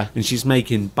 and she's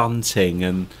making bunting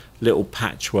and little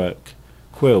patchwork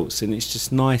quilts, and it's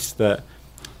just nice that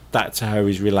to her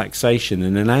is relaxation.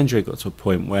 And then Andrea got to a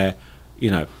point where,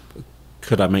 you know,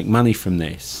 could I make money from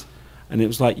this? And it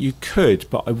was like, you could,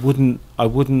 but I wouldn't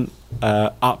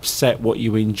upset what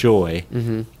you enjoy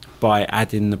by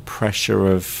adding the pressure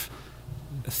of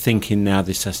thinking now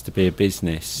this has to be a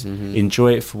business.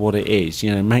 Enjoy it for what it is, you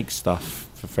know. Make stuff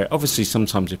for free. Obviously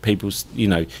sometimes if people, you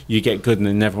know, you get good and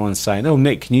then everyone's saying, oh,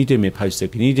 Nick, can you do me a poster,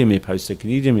 can you do me a poster,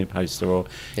 can you do me a poster, or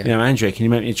you know, Andrea, can you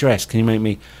make me a dress, can you make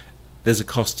me, there's a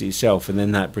cost to yourself, and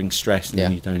then that brings stress, and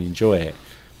then you don't enjoy it.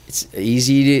 It's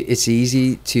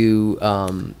easy to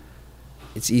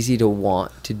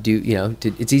want to do, you know,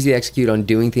 it's easy to execute on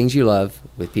doing things you love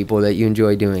with people that you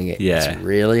enjoy doing it. It's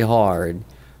really hard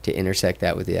to intersect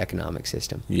that with the economic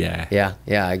system. I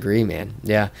agree, man.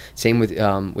 Same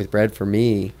with bread for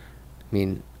me. I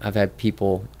mean, I've had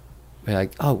people be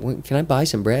like, oh, can I buy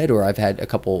some bread? Or I've had a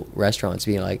couple restaurants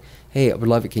being like, hey, I would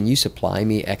love it, can you supply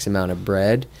me X amount of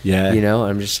bread? You know, and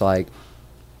I'm just like,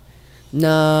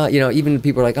 nah. You know, even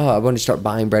people are like, oh, I want to start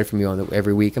buying bread from you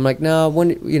every week. I'm like, no,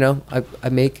 you know, I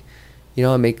make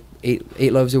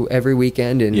 8 loaves every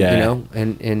weekend, and you know,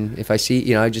 and if I see,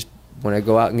 you know, I just, when I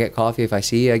go out and get coffee, if I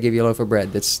see you, I give you a loaf of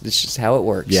bread. That's just how it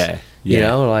works. You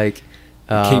know, like,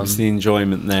 it keeps the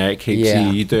enjoyment there. It keeps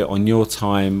you do it on your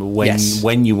time,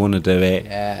 when you want to do it,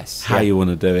 how you want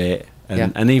to do it,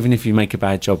 and even if you make a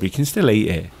bad job, you can still eat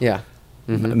it.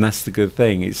 And that's the good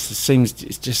thing. It's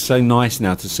just so nice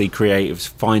now to see creatives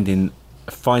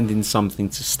finding something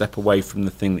to step away from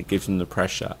the thing that gives them the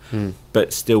pressure,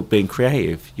 but still being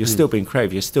creative. You're still being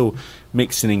creative. You're still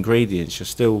mixing ingredients. You're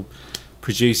still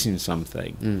producing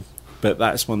something. But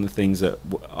that's one of the things that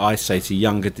I say to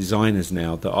younger designers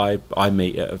now that I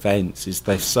meet at events, is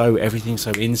everything's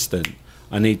so instant.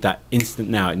 I need that instant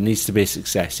now. It needs to be a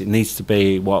success. It needs to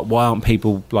be, why aren't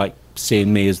people like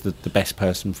seeing me as the best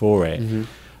person for it?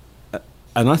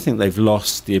 And I think they've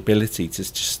lost the ability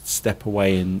to just step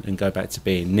away and go back to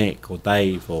being Nick or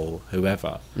Dave or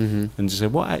whoever, and just say,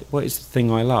 what is the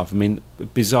thing I love? I mean,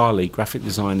 bizarrely, graphic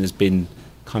design has been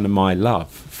kind of my love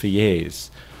for years,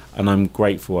 and I'm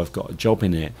grateful I've got a job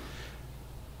in it.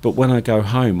 But when I go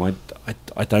home,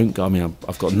 I don't go. I mean,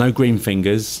 I've got no green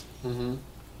fingers.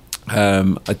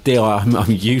 I'm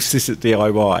useless at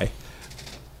DIY,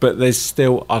 but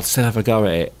I'll still have a go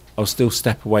at it. I'll still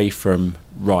step away from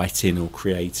writing or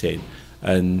creating.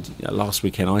 And you know, last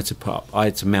weekend I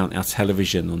had to mount our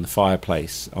television on the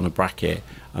fireplace on a bracket,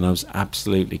 and I was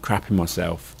absolutely crapping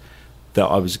myself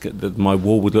that my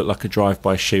wall would look like a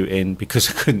drive-by shooting because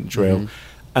I couldn't drill.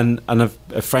 And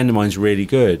a friend of mine's really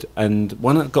good, and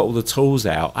when I got all the tools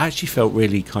out, I actually felt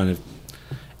really kind of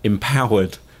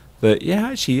empowered that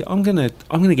actually I'm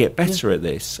gonna get better at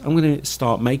this. I'm gonna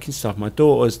start making stuff. My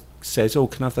daughter says, oh,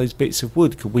 can I have those bits of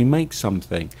wood, could we make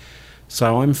something?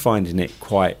 So I'm finding it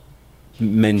quite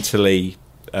mentally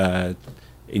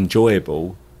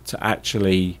enjoyable to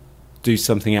actually do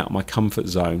something out of my comfort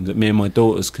zone that me and my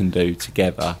daughters can do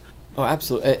together, Oh,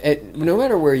 absolutely. No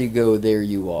matter where you go, there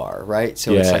you are, right?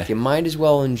 So it's Yeah. like you might as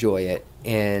well enjoy it.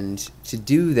 And to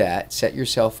do that, set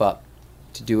yourself up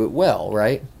to do it well,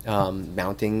 right?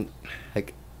 Mounting,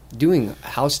 like doing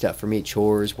house stuff for me,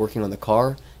 chores, working on the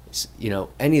car,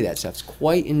 any of that stuff's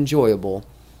quite enjoyable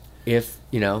if,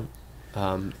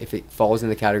 if it falls in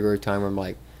the category of time where I'm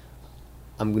like,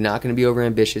 I'm not going to be over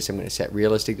ambitious. I'm going to set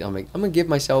realistic. I'm going to give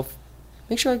myself,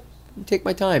 make sure I take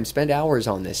my time, spend hours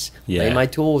on this, Yeah. lay my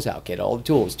tools out, get all the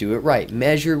tools, do it right,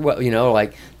 measure what,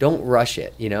 like don't rush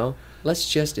it, let's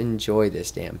just enjoy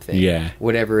this damn thing. Yeah.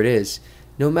 Whatever it is,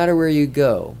 no matter where you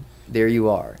go, there you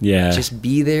are. Yeah. Just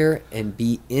be there and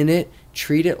be in it.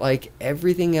 Treat it like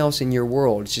everything else in your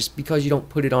world. It's just because you don't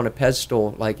put it on a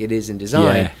pedestal like it is in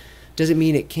design, Yeah. doesn't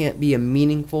mean it can't be a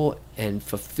meaningful and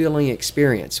fulfilling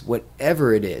experience,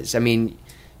 whatever it is. I mean,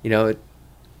 start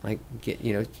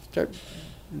getting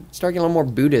a little more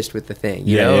Buddhist with the thing,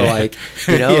 Yeah.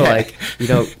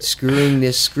 Yeah. Screwing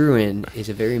this screw in is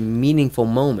a very meaningful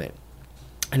moment.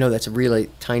 I know that's really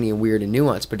tiny and weird and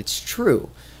nuanced, but it's true.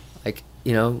 Like,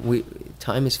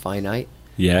 time is finite.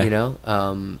 Yeah.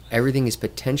 Everything is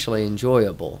potentially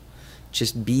enjoyable.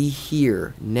 Just be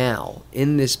here now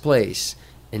in this place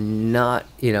and not,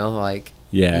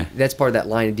 Yeah. that's part of that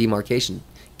line of demarcation.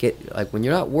 When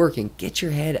you're not working, get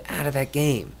your head out of that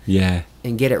game Yeah.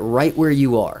 and get it right where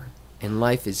you are. And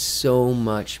life is so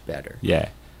much better. Yeah.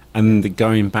 And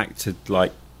going back to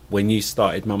like when you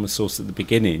started Mama Sauce at the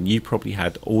beginning, you probably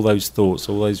had all those thoughts,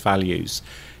 all those values.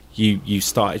 You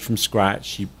started from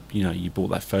scratch. You bought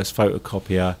that first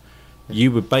photocopier.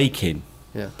 You were baking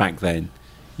back then.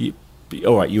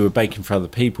 All right, you were baking for other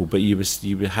people, but you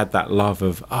had that love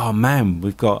of, oh man,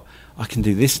 I can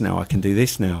do this now. I can do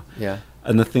this now. Yeah.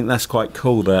 And I think that's quite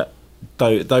cool that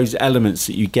those elements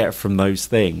that you get from those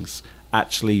things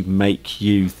actually make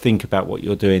you think about what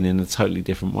you're doing in a totally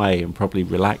different way and probably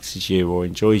relaxes you or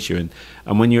enjoys you.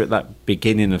 And when you're at that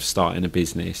beginning of starting a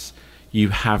business, you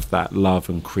have that love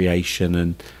and creation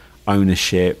and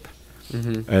ownership.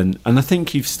 Mm-hmm. And I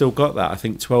think you've still got that. I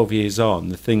think 12 years on,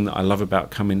 the thing that I love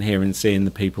about coming here and seeing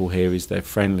the people here is they're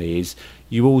friendly, is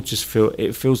you all just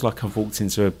it feels like I've walked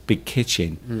into a big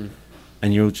kitchen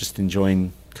and you're all just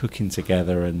enjoying cooking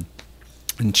together and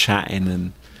chatting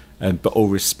and but all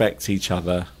respect each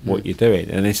other what you're doing,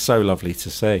 and it's so lovely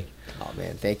to see. Oh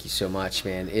man, thank you so much,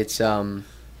 man. It's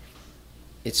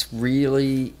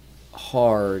really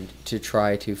hard to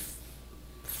try to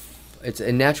it's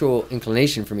a natural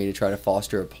inclination for me to try to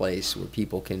foster a place where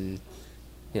people can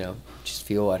just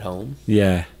feel at home,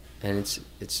 Yeah. and it's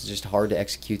just hard to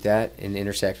execute that and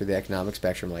intersect with the economic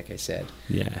spectrum, like I said.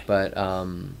 Yeah. But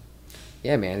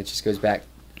yeah, man, it just goes back.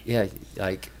 Yeah,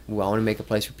 I want to make a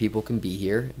place where people can be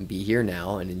here and be here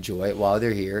now and enjoy it while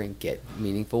they're here and get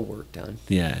meaningful work done.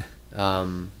 Yeah.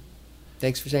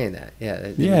 Thanks for saying that.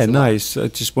 Yeah. Yeah, no, it's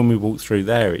just when we walk through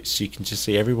there, you can just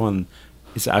see everyone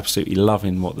is absolutely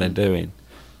loving what they're doing,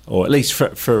 or at least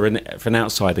for an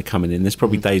outsider coming in. There's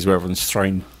probably days where everyone's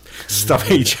throwing stuff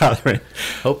at each other.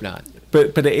 Hope not.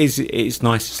 But it's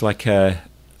nice. It's like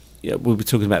we were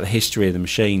talking about the history of the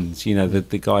machines.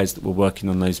 The guys that were working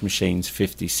on those machines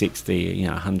 50, 60,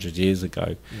 100 years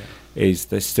ago, is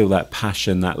there's still that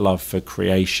passion, that love for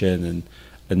creation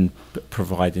and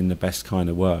providing the best kind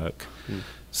of work.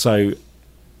 So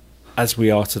as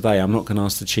we are today, I'm not going to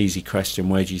ask the cheesy question,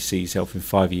 where do you see yourself in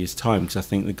 5 years' time? Because I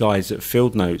think the guys at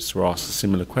Field Notes were asked a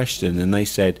similar question, and they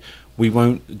said, we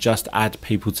won't just add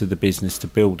people to the business to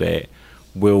build it.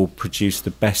 We'll produce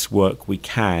the best work we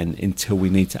can until we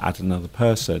need to add another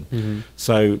person. Mm-hmm.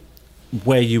 So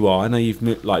where you are, I know you've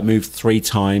moved 3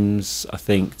 times, I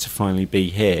think, to finally be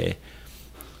here.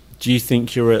 Do you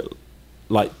think you're at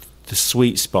like the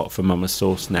sweet spot for Mama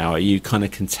Sauce now? Are you kind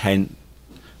of content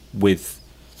with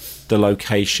the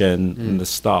location and the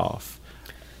staff?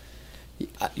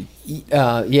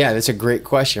 Yeah, that's a great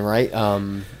question, right?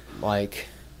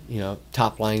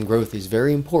 Top line growth is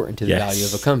very important to the value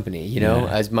of a company,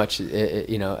 as much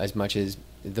as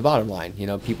the bottom line.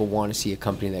 People want to see a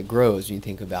company that grows when you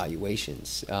think of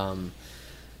valuations.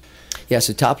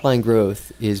 So top line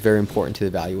growth is very important to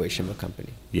the valuation of a company.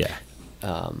 Yeah.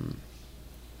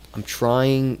 I'm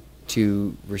trying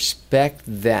to respect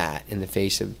that in the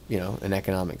face of an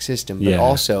economic system, but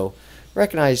also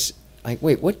recognize,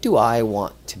 wait, what do I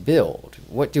want to build?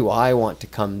 What do I want to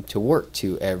come to work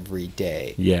to every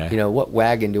day? Yeah. What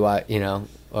wagon do I,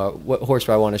 what horse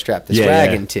do I want to strap this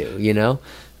wagon to?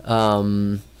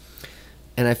 And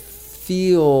I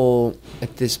feel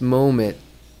at this moment,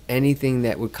 anything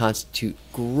that would constitute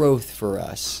growth for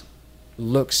us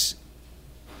looks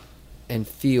and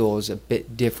feels a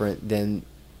bit different than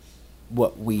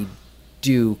what we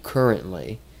do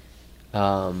currently.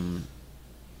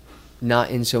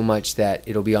 Not in so much that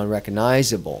it'll be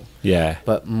unrecognizable, Yeah.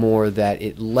 but more that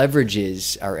it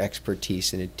leverages our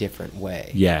expertise in a different way.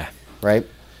 Yeah. Right?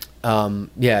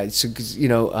 Yeah. So, 'cause,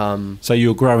 So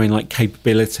you're growing like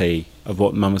capability of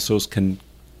what Mama Sauce can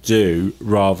do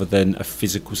rather than a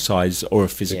physical size or a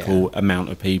physical amount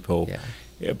of people. Yeah.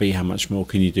 It'll be how much more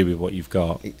can you do with what you've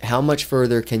got. how much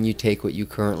further can you take what you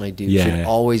currently do Yeah. should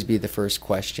always be the first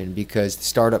question, because the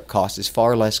startup cost is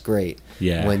far less great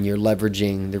Yeah. when you're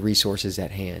leveraging the resources at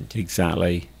hand.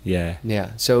 Exactly. Yeah. Yeah.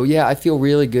 So yeah, I feel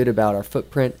really good about our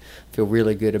footprint. I feel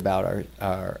really good about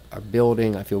our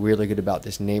building. I feel really good about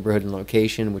this neighborhood and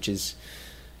location, which is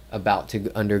about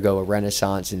to undergo a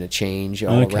renaissance and a change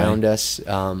all Okay. around us.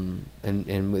 And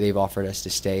they've offered us to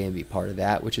stay and be part of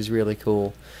that, which is really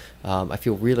cool. I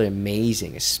feel really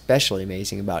amazing, especially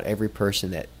amazing about every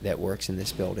person that works in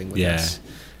this building with Yeah. us.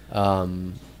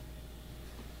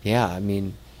 Yeah, I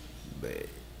mean,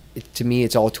 to me,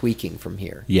 it's all tweaking from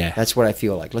here. Yeah. That's what I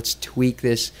feel like. Let's tweak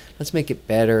this. Let's make it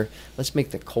better. Let's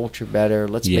make the culture better.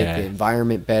 Let's Yeah. make the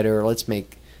environment better. Let's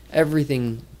make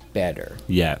everything better.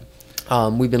 Yeah.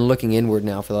 We've been looking inward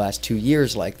now for the last 2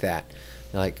 years like that.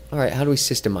 Like, all right, how do we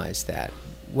systemize that?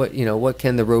 What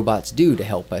can the robots do to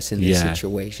help us in this Yeah.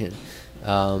 situation?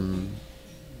 How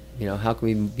can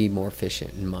we be more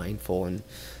efficient and mindful?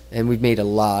 And we've made a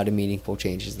lot of meaningful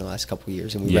changes in the last couple of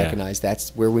years, and we Yeah. recognize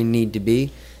that's where we need to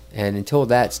be. And until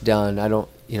that's done, I don't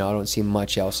see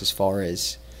much else as far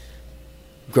as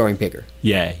growing bigger.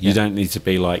 Yeah, you Yeah. don't need to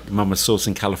be like Mama Sauce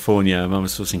in California, Mama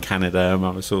Sauce in Canada,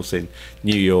 Mama Sauce in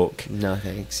New York. No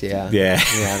thanks. Yeah. Yeah.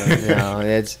 Yeah. I don't know.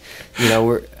 It's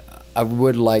I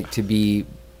would like to be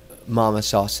Mama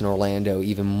Sauce in Orlando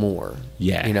even more.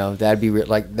 Yeah. That'd be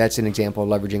that's an example of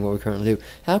leveraging what we currently do.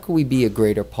 How can we be a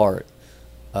greater part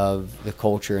of the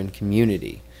culture and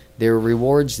community? There are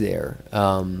rewards there.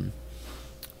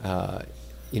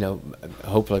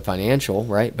 Hopefully financial,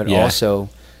 right? But Yeah. also,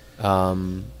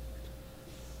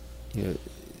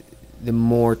 the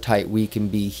more tight we can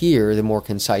be here, the more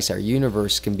concise our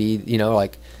universe can be.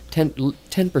 Like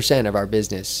 10% of our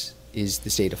business is the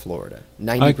state of Florida.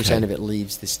 90% Okay. of it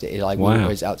leaves the state, like Wow.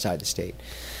 is outside the state.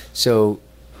 So,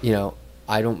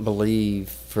 I don't believe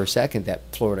for a second that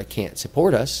Florida can't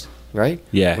support us, right?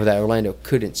 Yeah. Or that Orlando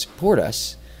couldn't support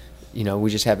us. We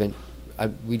just haven't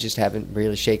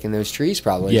really shaken those trees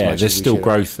probably. as Yeah, much there's as we still should.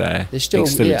 growth there. There's still-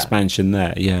 yeah. expansion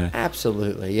there. Yeah.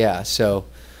 Absolutely, yeah. So,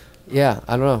 yeah,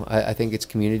 I don't know. I think it's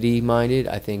community minded.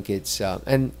 I think it's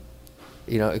and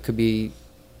it could be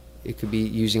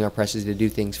using our presses to do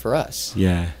things for us.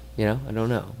 Yeah. I don't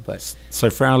know, but So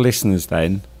for our listeners,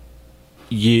 then,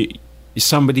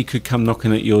 somebody could come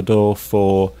knocking at your door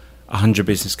for 100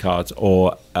 business cards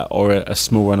or a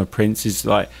small run of prints. Is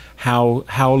like how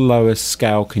low a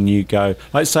scale can you go?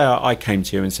 Like, say I came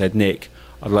to you and said, Nick,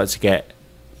 I'd like to get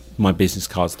my business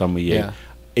cards done with you. Yeah.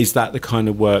 Is that the kind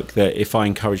of work that if I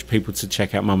encourage people to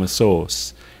check out Mama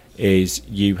Sauce, is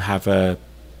you have a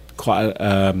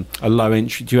low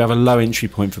entry? Do you have a low entry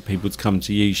point for people to come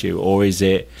to use you, or is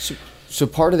it? so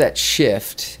part of that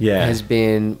shift Yeah. has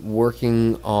been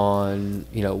working on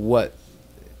what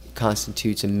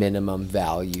constitutes a minimum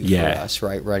value Yeah. for us,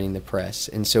 right? Running the press,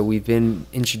 and so we've been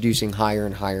introducing higher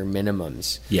and higher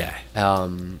minimums. Yeah.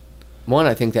 One,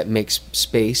 I think that makes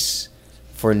space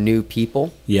for new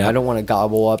people. Yeah. I don't want to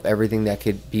gobble up everything that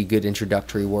could be good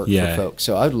introductory work Yeah. for folks.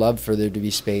 So I'd love for there to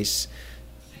be space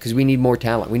because we need more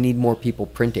talent. We need more people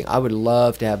printing. I would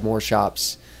love to have more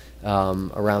shops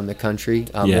around the country,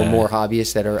 or Yeah. more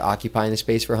hobbyists that are occupying the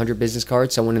space for 100 business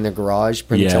cards. Someone in their garage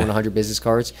printing Yeah. someone 100 business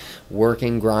cards,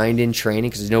 working, grinding, training,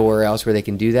 because there's nowhere else where they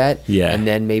can do that. Yeah. And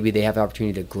then maybe they have the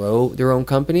opportunity to grow their own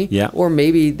company. Yeah. Or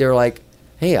maybe they're like,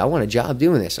 hey, I want a job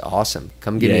doing this. Awesome.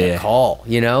 Come give me Yeah. a call,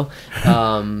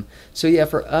 So yeah,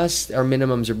 for us, our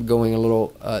minimums are going a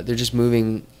little, they're just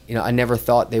moving, I never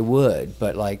thought they would,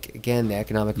 but like, again, the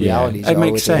economic realities it are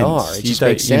makes what sense. they are. It You just don't-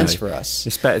 makes sense for us.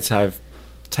 It's better to have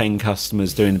 10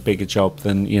 customers doing a bigger job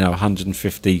than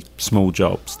 150 small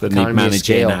jobs that need Economy of managing,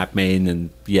 scale. admin, and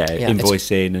it's-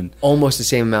 invoicing, and Almost the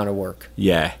same amount of work.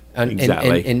 And,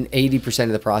 exactly. and 80%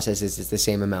 of the process is the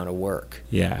same amount of work.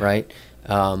 Yeah. Right?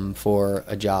 For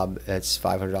a job that's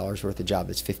 $500 worth, a job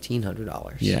that's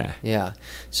 $1,500. Yeah. Yeah.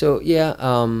 So yeah,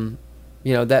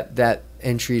 that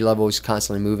entry level is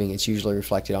constantly moving. It's usually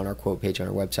reflected on our quote page on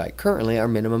our website. Currently, our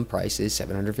minimum price is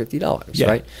 $750. Yeah.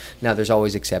 Right? Now, there's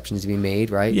always exceptions to be made.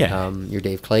 Right? Yeah. You're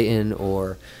Dave Clayton,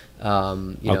 or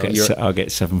I'll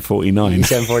get 749.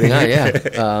 749,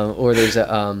 yeah. Or there's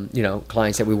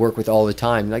clients that we work with all the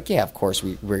time. Like, yeah, of course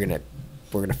we're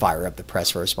gonna fire up the press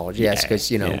for a smaller. Yes,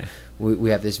 because yeah. we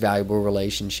have this valuable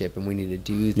relationship and we need to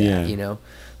do that, Yeah. you know.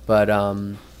 But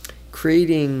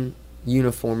creating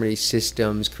uniformity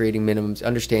systems, creating minimums,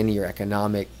 understanding your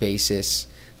economic basis,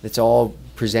 that's all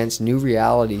presents new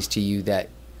realities to you that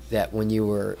when you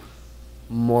were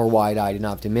more wide-eyed and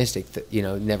optimistic, you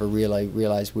know, never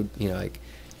realized would, you know, like,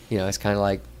 you know, it's kind of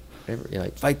like, whatever, you know,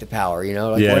 like fight the power, you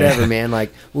know, like Yeah. whatever, man,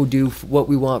 like we'll do what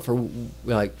we want for,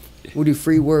 like, we'll do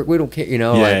free work, we don't care, you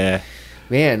know, Yeah, like, yeah.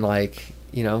 man, like,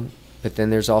 you know, but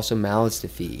then there's also mouths to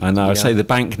feed. I know. you I say the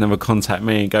bank never contact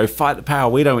me and go, fight the power.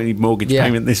 We don't need mortgage Yeah.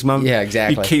 payment this month. Yeah,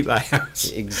 exactly. You keep that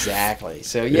house. Exactly.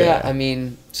 So Yeah. I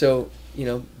mean, so you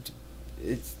know,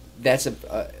 that's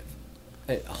a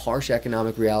harsh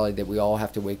economic reality that we all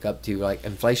have to wake up to. Like,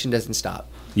 inflation doesn't stop.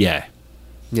 Yeah.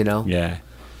 You know, Yeah.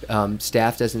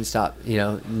 Staff doesn't stop. You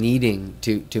know, needing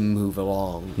to move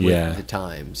along with Yeah. the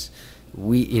times.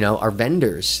 We, you know, our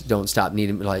vendors don't stop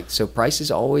needing, like, so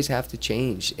prices always have to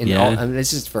change. And Yeah. I mean,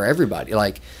 this is for everybody.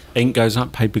 Like, Ink goes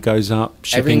up, paper goes up,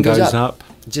 shipping everything goes up.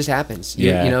 It just happens.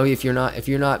 Yeah. You know, if you're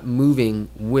not moving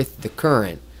with the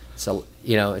current, so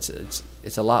you know,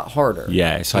 it's a lot harder.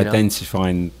 Yeah, it's you know?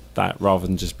 identifying that rather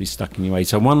than just be stuck in your way.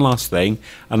 So one last thing,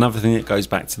 another thing that goes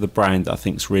back to the brand that I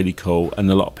think is really cool,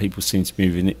 and a lot of people seem to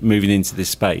be moving into this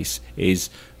space, is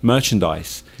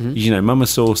merchandise. Mm-hmm. You know, Mama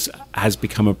Sauce has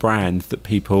become a brand that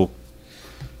people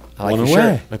I like wanna your shirt.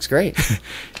 wear. Looks great.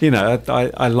 you know,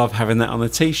 I love having that on a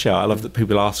t-shirt. I love that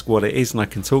people ask what it is and I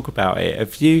can talk about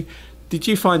it. Did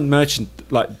you find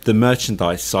the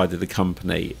merchandise side of the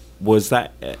company, was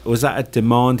that a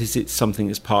demand? Is it something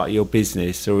that's part of your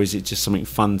business, or is it just something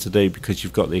fun to do because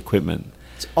you've got the equipment?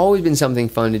 It's always been something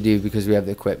fun to do because we have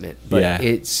the equipment. But Yeah.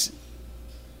 it's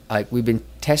like we've been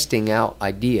testing out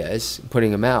ideas,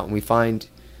 putting them out, and we find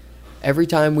every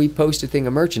time we post a thing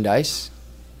of merchandise,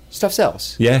 stuff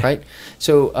sells. Yeah. Right?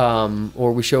 So,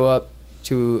 or we show up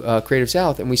to Creative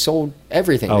South and we sold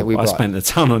everything that we I brought. spent a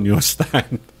ton on your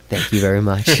stand. Thank you very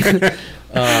much.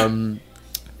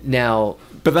 Now,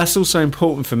 But that's also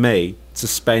important for me to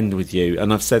spend with you.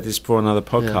 And I've said this before on other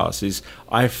podcasts, is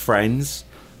I have friends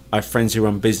who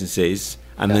run businesses,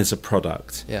 and Yeah. there's a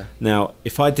product. Yeah. Now,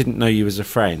 if I didn't know you as a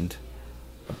friend,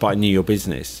 but I knew your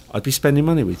business, I'd be spending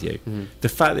money with you. Mm-hmm. The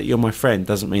fact that you're my friend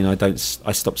doesn't mean I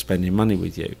stop spending money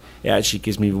with you. It actually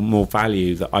gives me more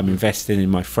value that I'm investing in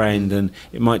my friend, and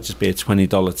it might just be a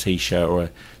 $20 t-shirt or a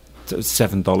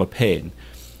 $7 pin.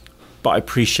 But I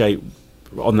appreciate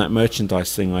on that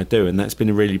merchandise thing I do, and that's been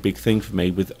a really big thing for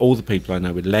me with all the people I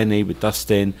know, with Lenny, with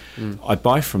Dustin. I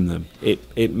buy from them.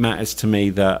 It matters to me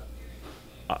that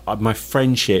my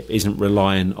friendship isn't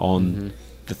reliant on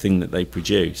the thing that they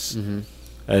produce.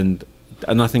 And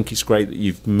I think it's great that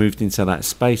you've moved into that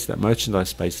space, that merchandise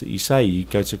space that you say. You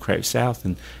go to Creative South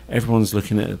and everyone's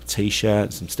looking at a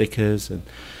t-shirt, some stickers and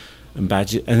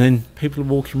badges, and then people are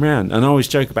walking around. And I always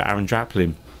joke about Aaron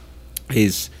Draplin,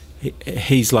 he's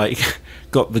like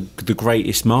got the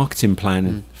greatest marketing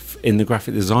plan in the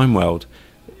graphic design world.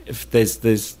 If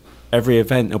there's every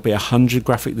event, there'll be 100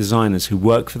 graphic designers who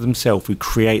work for themselves, who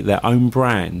create their own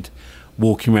brand,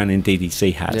 walking around in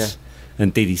DDC hats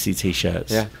and DDC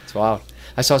t-shirts. yeah, it's wild.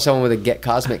 I saw someone with a Get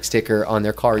Cosmic sticker on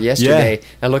their car yesterday. Yeah.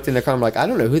 I looked in their car. I'm like, I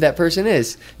don't know who that person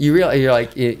is. You realize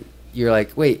you're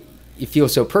like, wait. You feel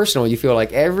so personal. You feel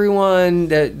like everyone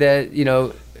that you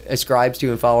know ascribes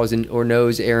to and follows or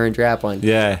knows Aaron Draplin.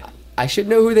 Yeah. I should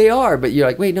know who they are, but you're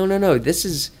like, wait, no. This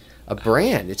is a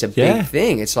brand. It's a big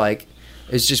thing. It's like,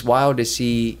 it's just wild to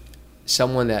see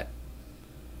someone that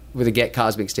with a Get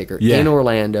Cosmic sticker in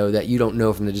Orlando that you don't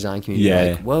know from the design community.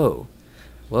 Yeah. Like, whoa.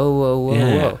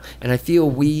 And I feel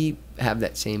we have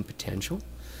that same potential.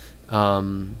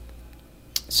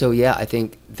 So yeah, I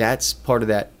think that's part of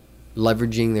that,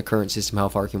 leveraging the current system. How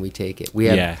far can we take it? We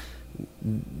have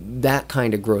that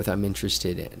kind of growth I'm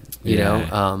interested in, you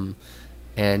know?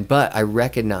 But I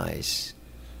recognize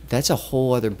that's a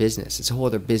whole other business. It's a whole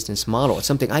other business model. It's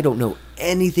something I don't know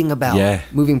anything about.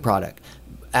 Moving product,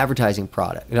 advertising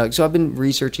product. You know, so I've been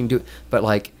researching, but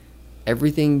like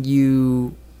everything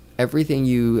you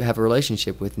have a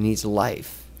relationship with needs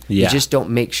life. You just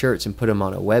don't make shirts and put them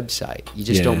on a website. You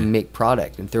just don't make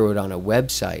product and throw it on a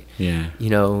website. You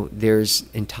know, there's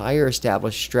entire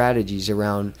established strategies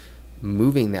around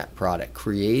moving that product,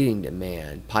 creating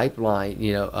demand, pipeline,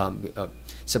 you know,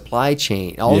 supply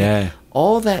chain.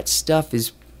 All that stuff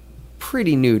is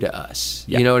pretty new to us.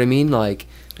 You know what I mean? Like,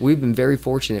 we've been very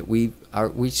fortunate. We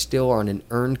still are on an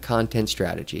earned content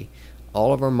strategy.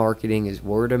 All of our marketing is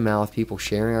word of mouth, people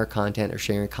sharing our content or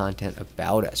sharing content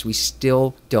about us. We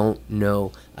still don't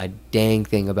know a dang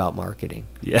thing about marketing.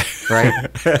 Right?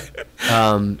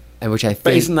 And which I think...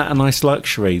 But isn't that a nice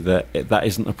luxury that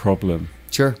isn't a problem?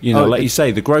 Sure. You know, like you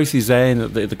say, the growth is there,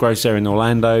 and the growth's there in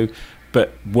Orlando,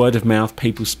 but word of mouth,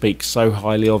 people speak so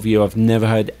highly of you. I've never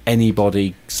heard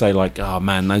anybody say like, "Oh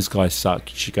man, those guys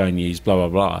suck. You should go and use blah blah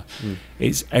blah."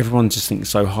 It's everyone just thinks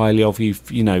so highly of you.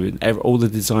 You know, all the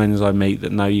designers I meet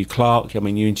that know you, Clark. I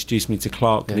mean, you introduced me to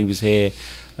Clark when he was here,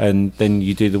 and then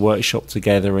you do the workshop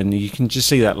together, and you can just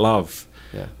see that love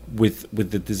with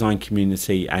the design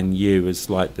community and you as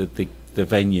like the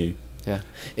venue. Yeah,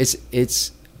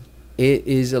 it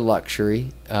is a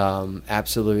luxury,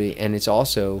 absolutely, and it's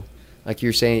also, like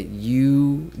you're saying,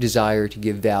 you desire to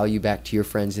give value back to your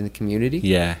friends in the community.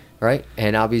 Yeah. Right?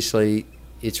 And obviously,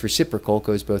 it's reciprocal,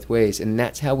 goes both ways, and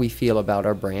that's how we feel about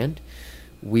our brand.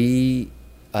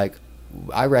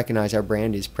 I recognize our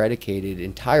brand is predicated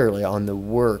entirely on the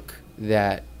work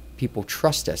that people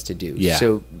trust us to do. Yeah.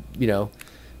 So, you know,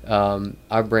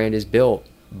 our brand is built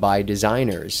by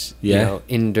designers, you know,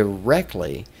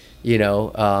 indirectly, you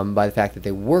know, by the fact that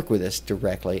they work with us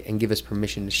directly and give us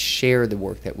permission to share the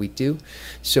work that we do.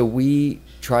 So we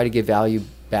try to give value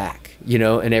back, you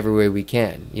know, in every way we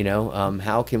can, you know.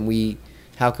 How can we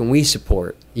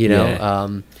support, you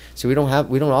know? So we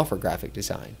don't offer graphic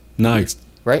design. No.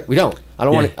 Right? We don't. I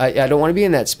don't want to, I don't want to be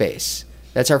in that space.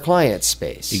 That's our client's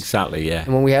space. Exactly, yeah.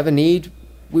 And when we have a need,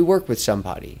 we work with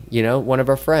somebody, you know, one of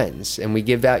our friends, and we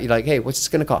give value, like, hey, what's this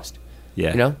going to cost?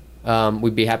 Yeah. You know,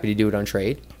 we'd be happy to do it on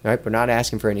trade, right? We're not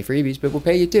asking for any freebies, but we'll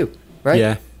pay you too, right?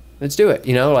 Yeah. Let's do it.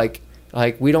 You know, like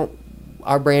we don't,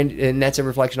 our brand, and that's a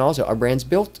reflection also, our brand's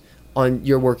built on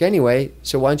your work anyway,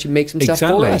 so why don't you make some stuff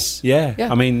for us? Yeah.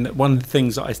 I mean, one of the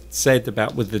things that I said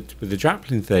about with the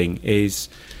Draplin thing is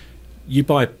you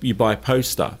buy a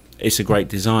poster, it's a great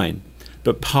design,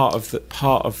 but part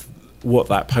of what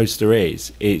that poster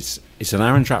is it's an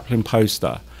Aaron Draplin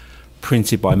poster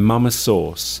printed by Mama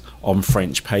Sauce on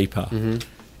French paper.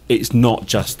 It's not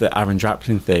just the Aaron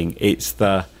Draplin thing, it's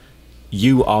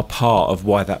you are part of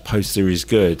why that poster is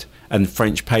good, and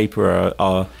French paper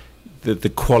are the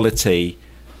quality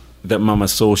that Mama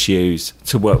Sauce use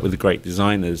to work with the great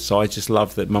designers. So I just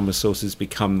love that Mama Sauce has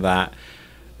become that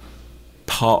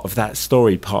part of that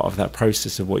story, part of that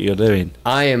process of what you're doing.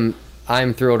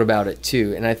 I'm thrilled about it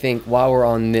too, and I think while we're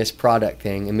on this product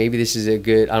thing, and maybe this is I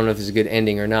don't know if this is a good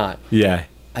ending or not. Yeah.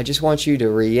 I just want you to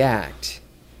react.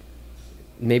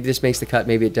 Maybe this makes the cut,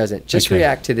 maybe it doesn't. Just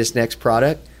react to this next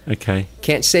product. Okay.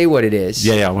 Can't say what it is.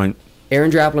 Yeah, I won't.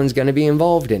 Aaron Draplin's going to be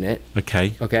involved in it.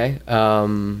 Okay. Okay.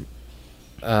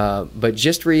 But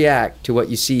just react to what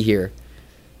you see here,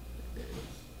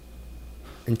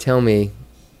 and tell me.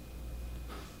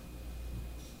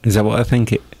 Is that what I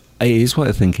think it is? What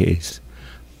I think it is.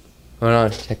 Hold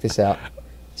on, check this out.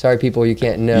 Sorry, people, you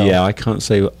can't know. Yeah, I can't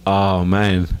say. Oh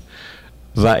man,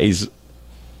 that is.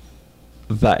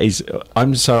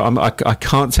 I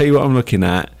can't tell you what I'm looking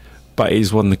at, but it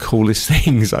is one of the coolest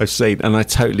things I've seen, and I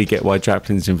totally get why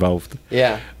Draplin's involved.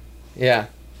 Yeah.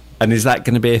 And is that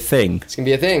going to be a thing? It's going to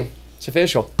be a thing. It's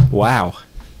official. Wow.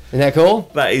 Isn't that cool?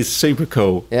 That is super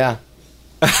cool. Yeah.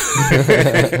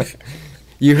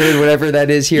 You heard whatever that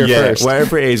is here first.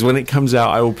 Wherever it is, when it comes out,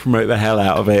 I will promote the hell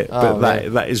out of it. Oh,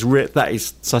 but that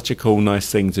is such a cool,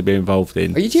 nice thing to be involved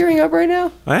in. Are you tearing up right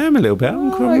now? I am a little bit. I'm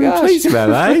my really gosh. pleased about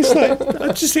that. It's like,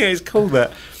 I just think it's cool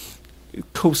that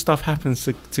cool stuff happens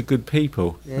to good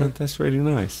people. Yeah. That's really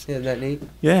nice. Isn't that neat?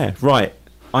 Yeah, right.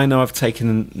 I know I've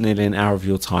taken nearly an hour of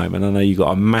your time, and I know you've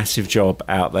got a massive job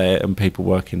out there and people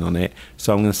working on it.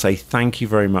 So I'm going to say thank you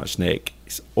very much, Nick.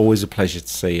 It's always a pleasure to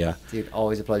see you. Dude,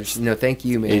 always a pleasure. No, thank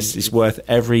you, man. It's worth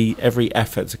every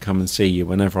effort to come and see you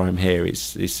whenever I'm here.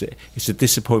 It's a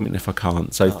disappointment if I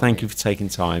can't. So thank you for taking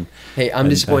time. Hey, I'm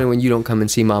disappointed when you don't come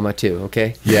and see Mama too,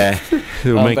 okay? Yeah.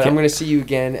 But I'm going to see you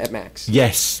again at Max.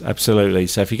 Yes, absolutely.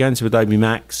 So if you're going to Adobe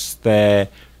Max, there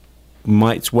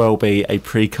might well be a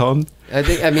pre-con.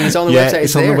 It's on the yeah, website.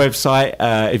 It's on the website.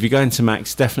 If you're going to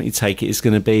Max, definitely take it. It's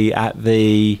going to be at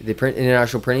the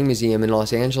International Printing Museum in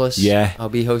Los Angeles. Yeah. I'll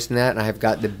be hosting that, and I've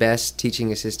got the best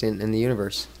teaching assistant in the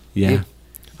universe. Yeah.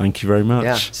 Thank you very much.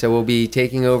 Yeah. So we'll be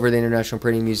taking over the International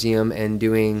Printing Museum and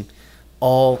doing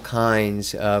all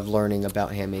kinds of learning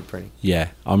about handmade printing. Yeah.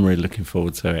 I'm really looking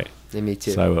forward to it. And me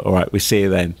too. So, all right. We'll see you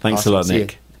then. Thanks Awesome. a lot, See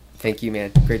Nick. you. Thank you,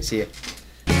 man. Great to see you.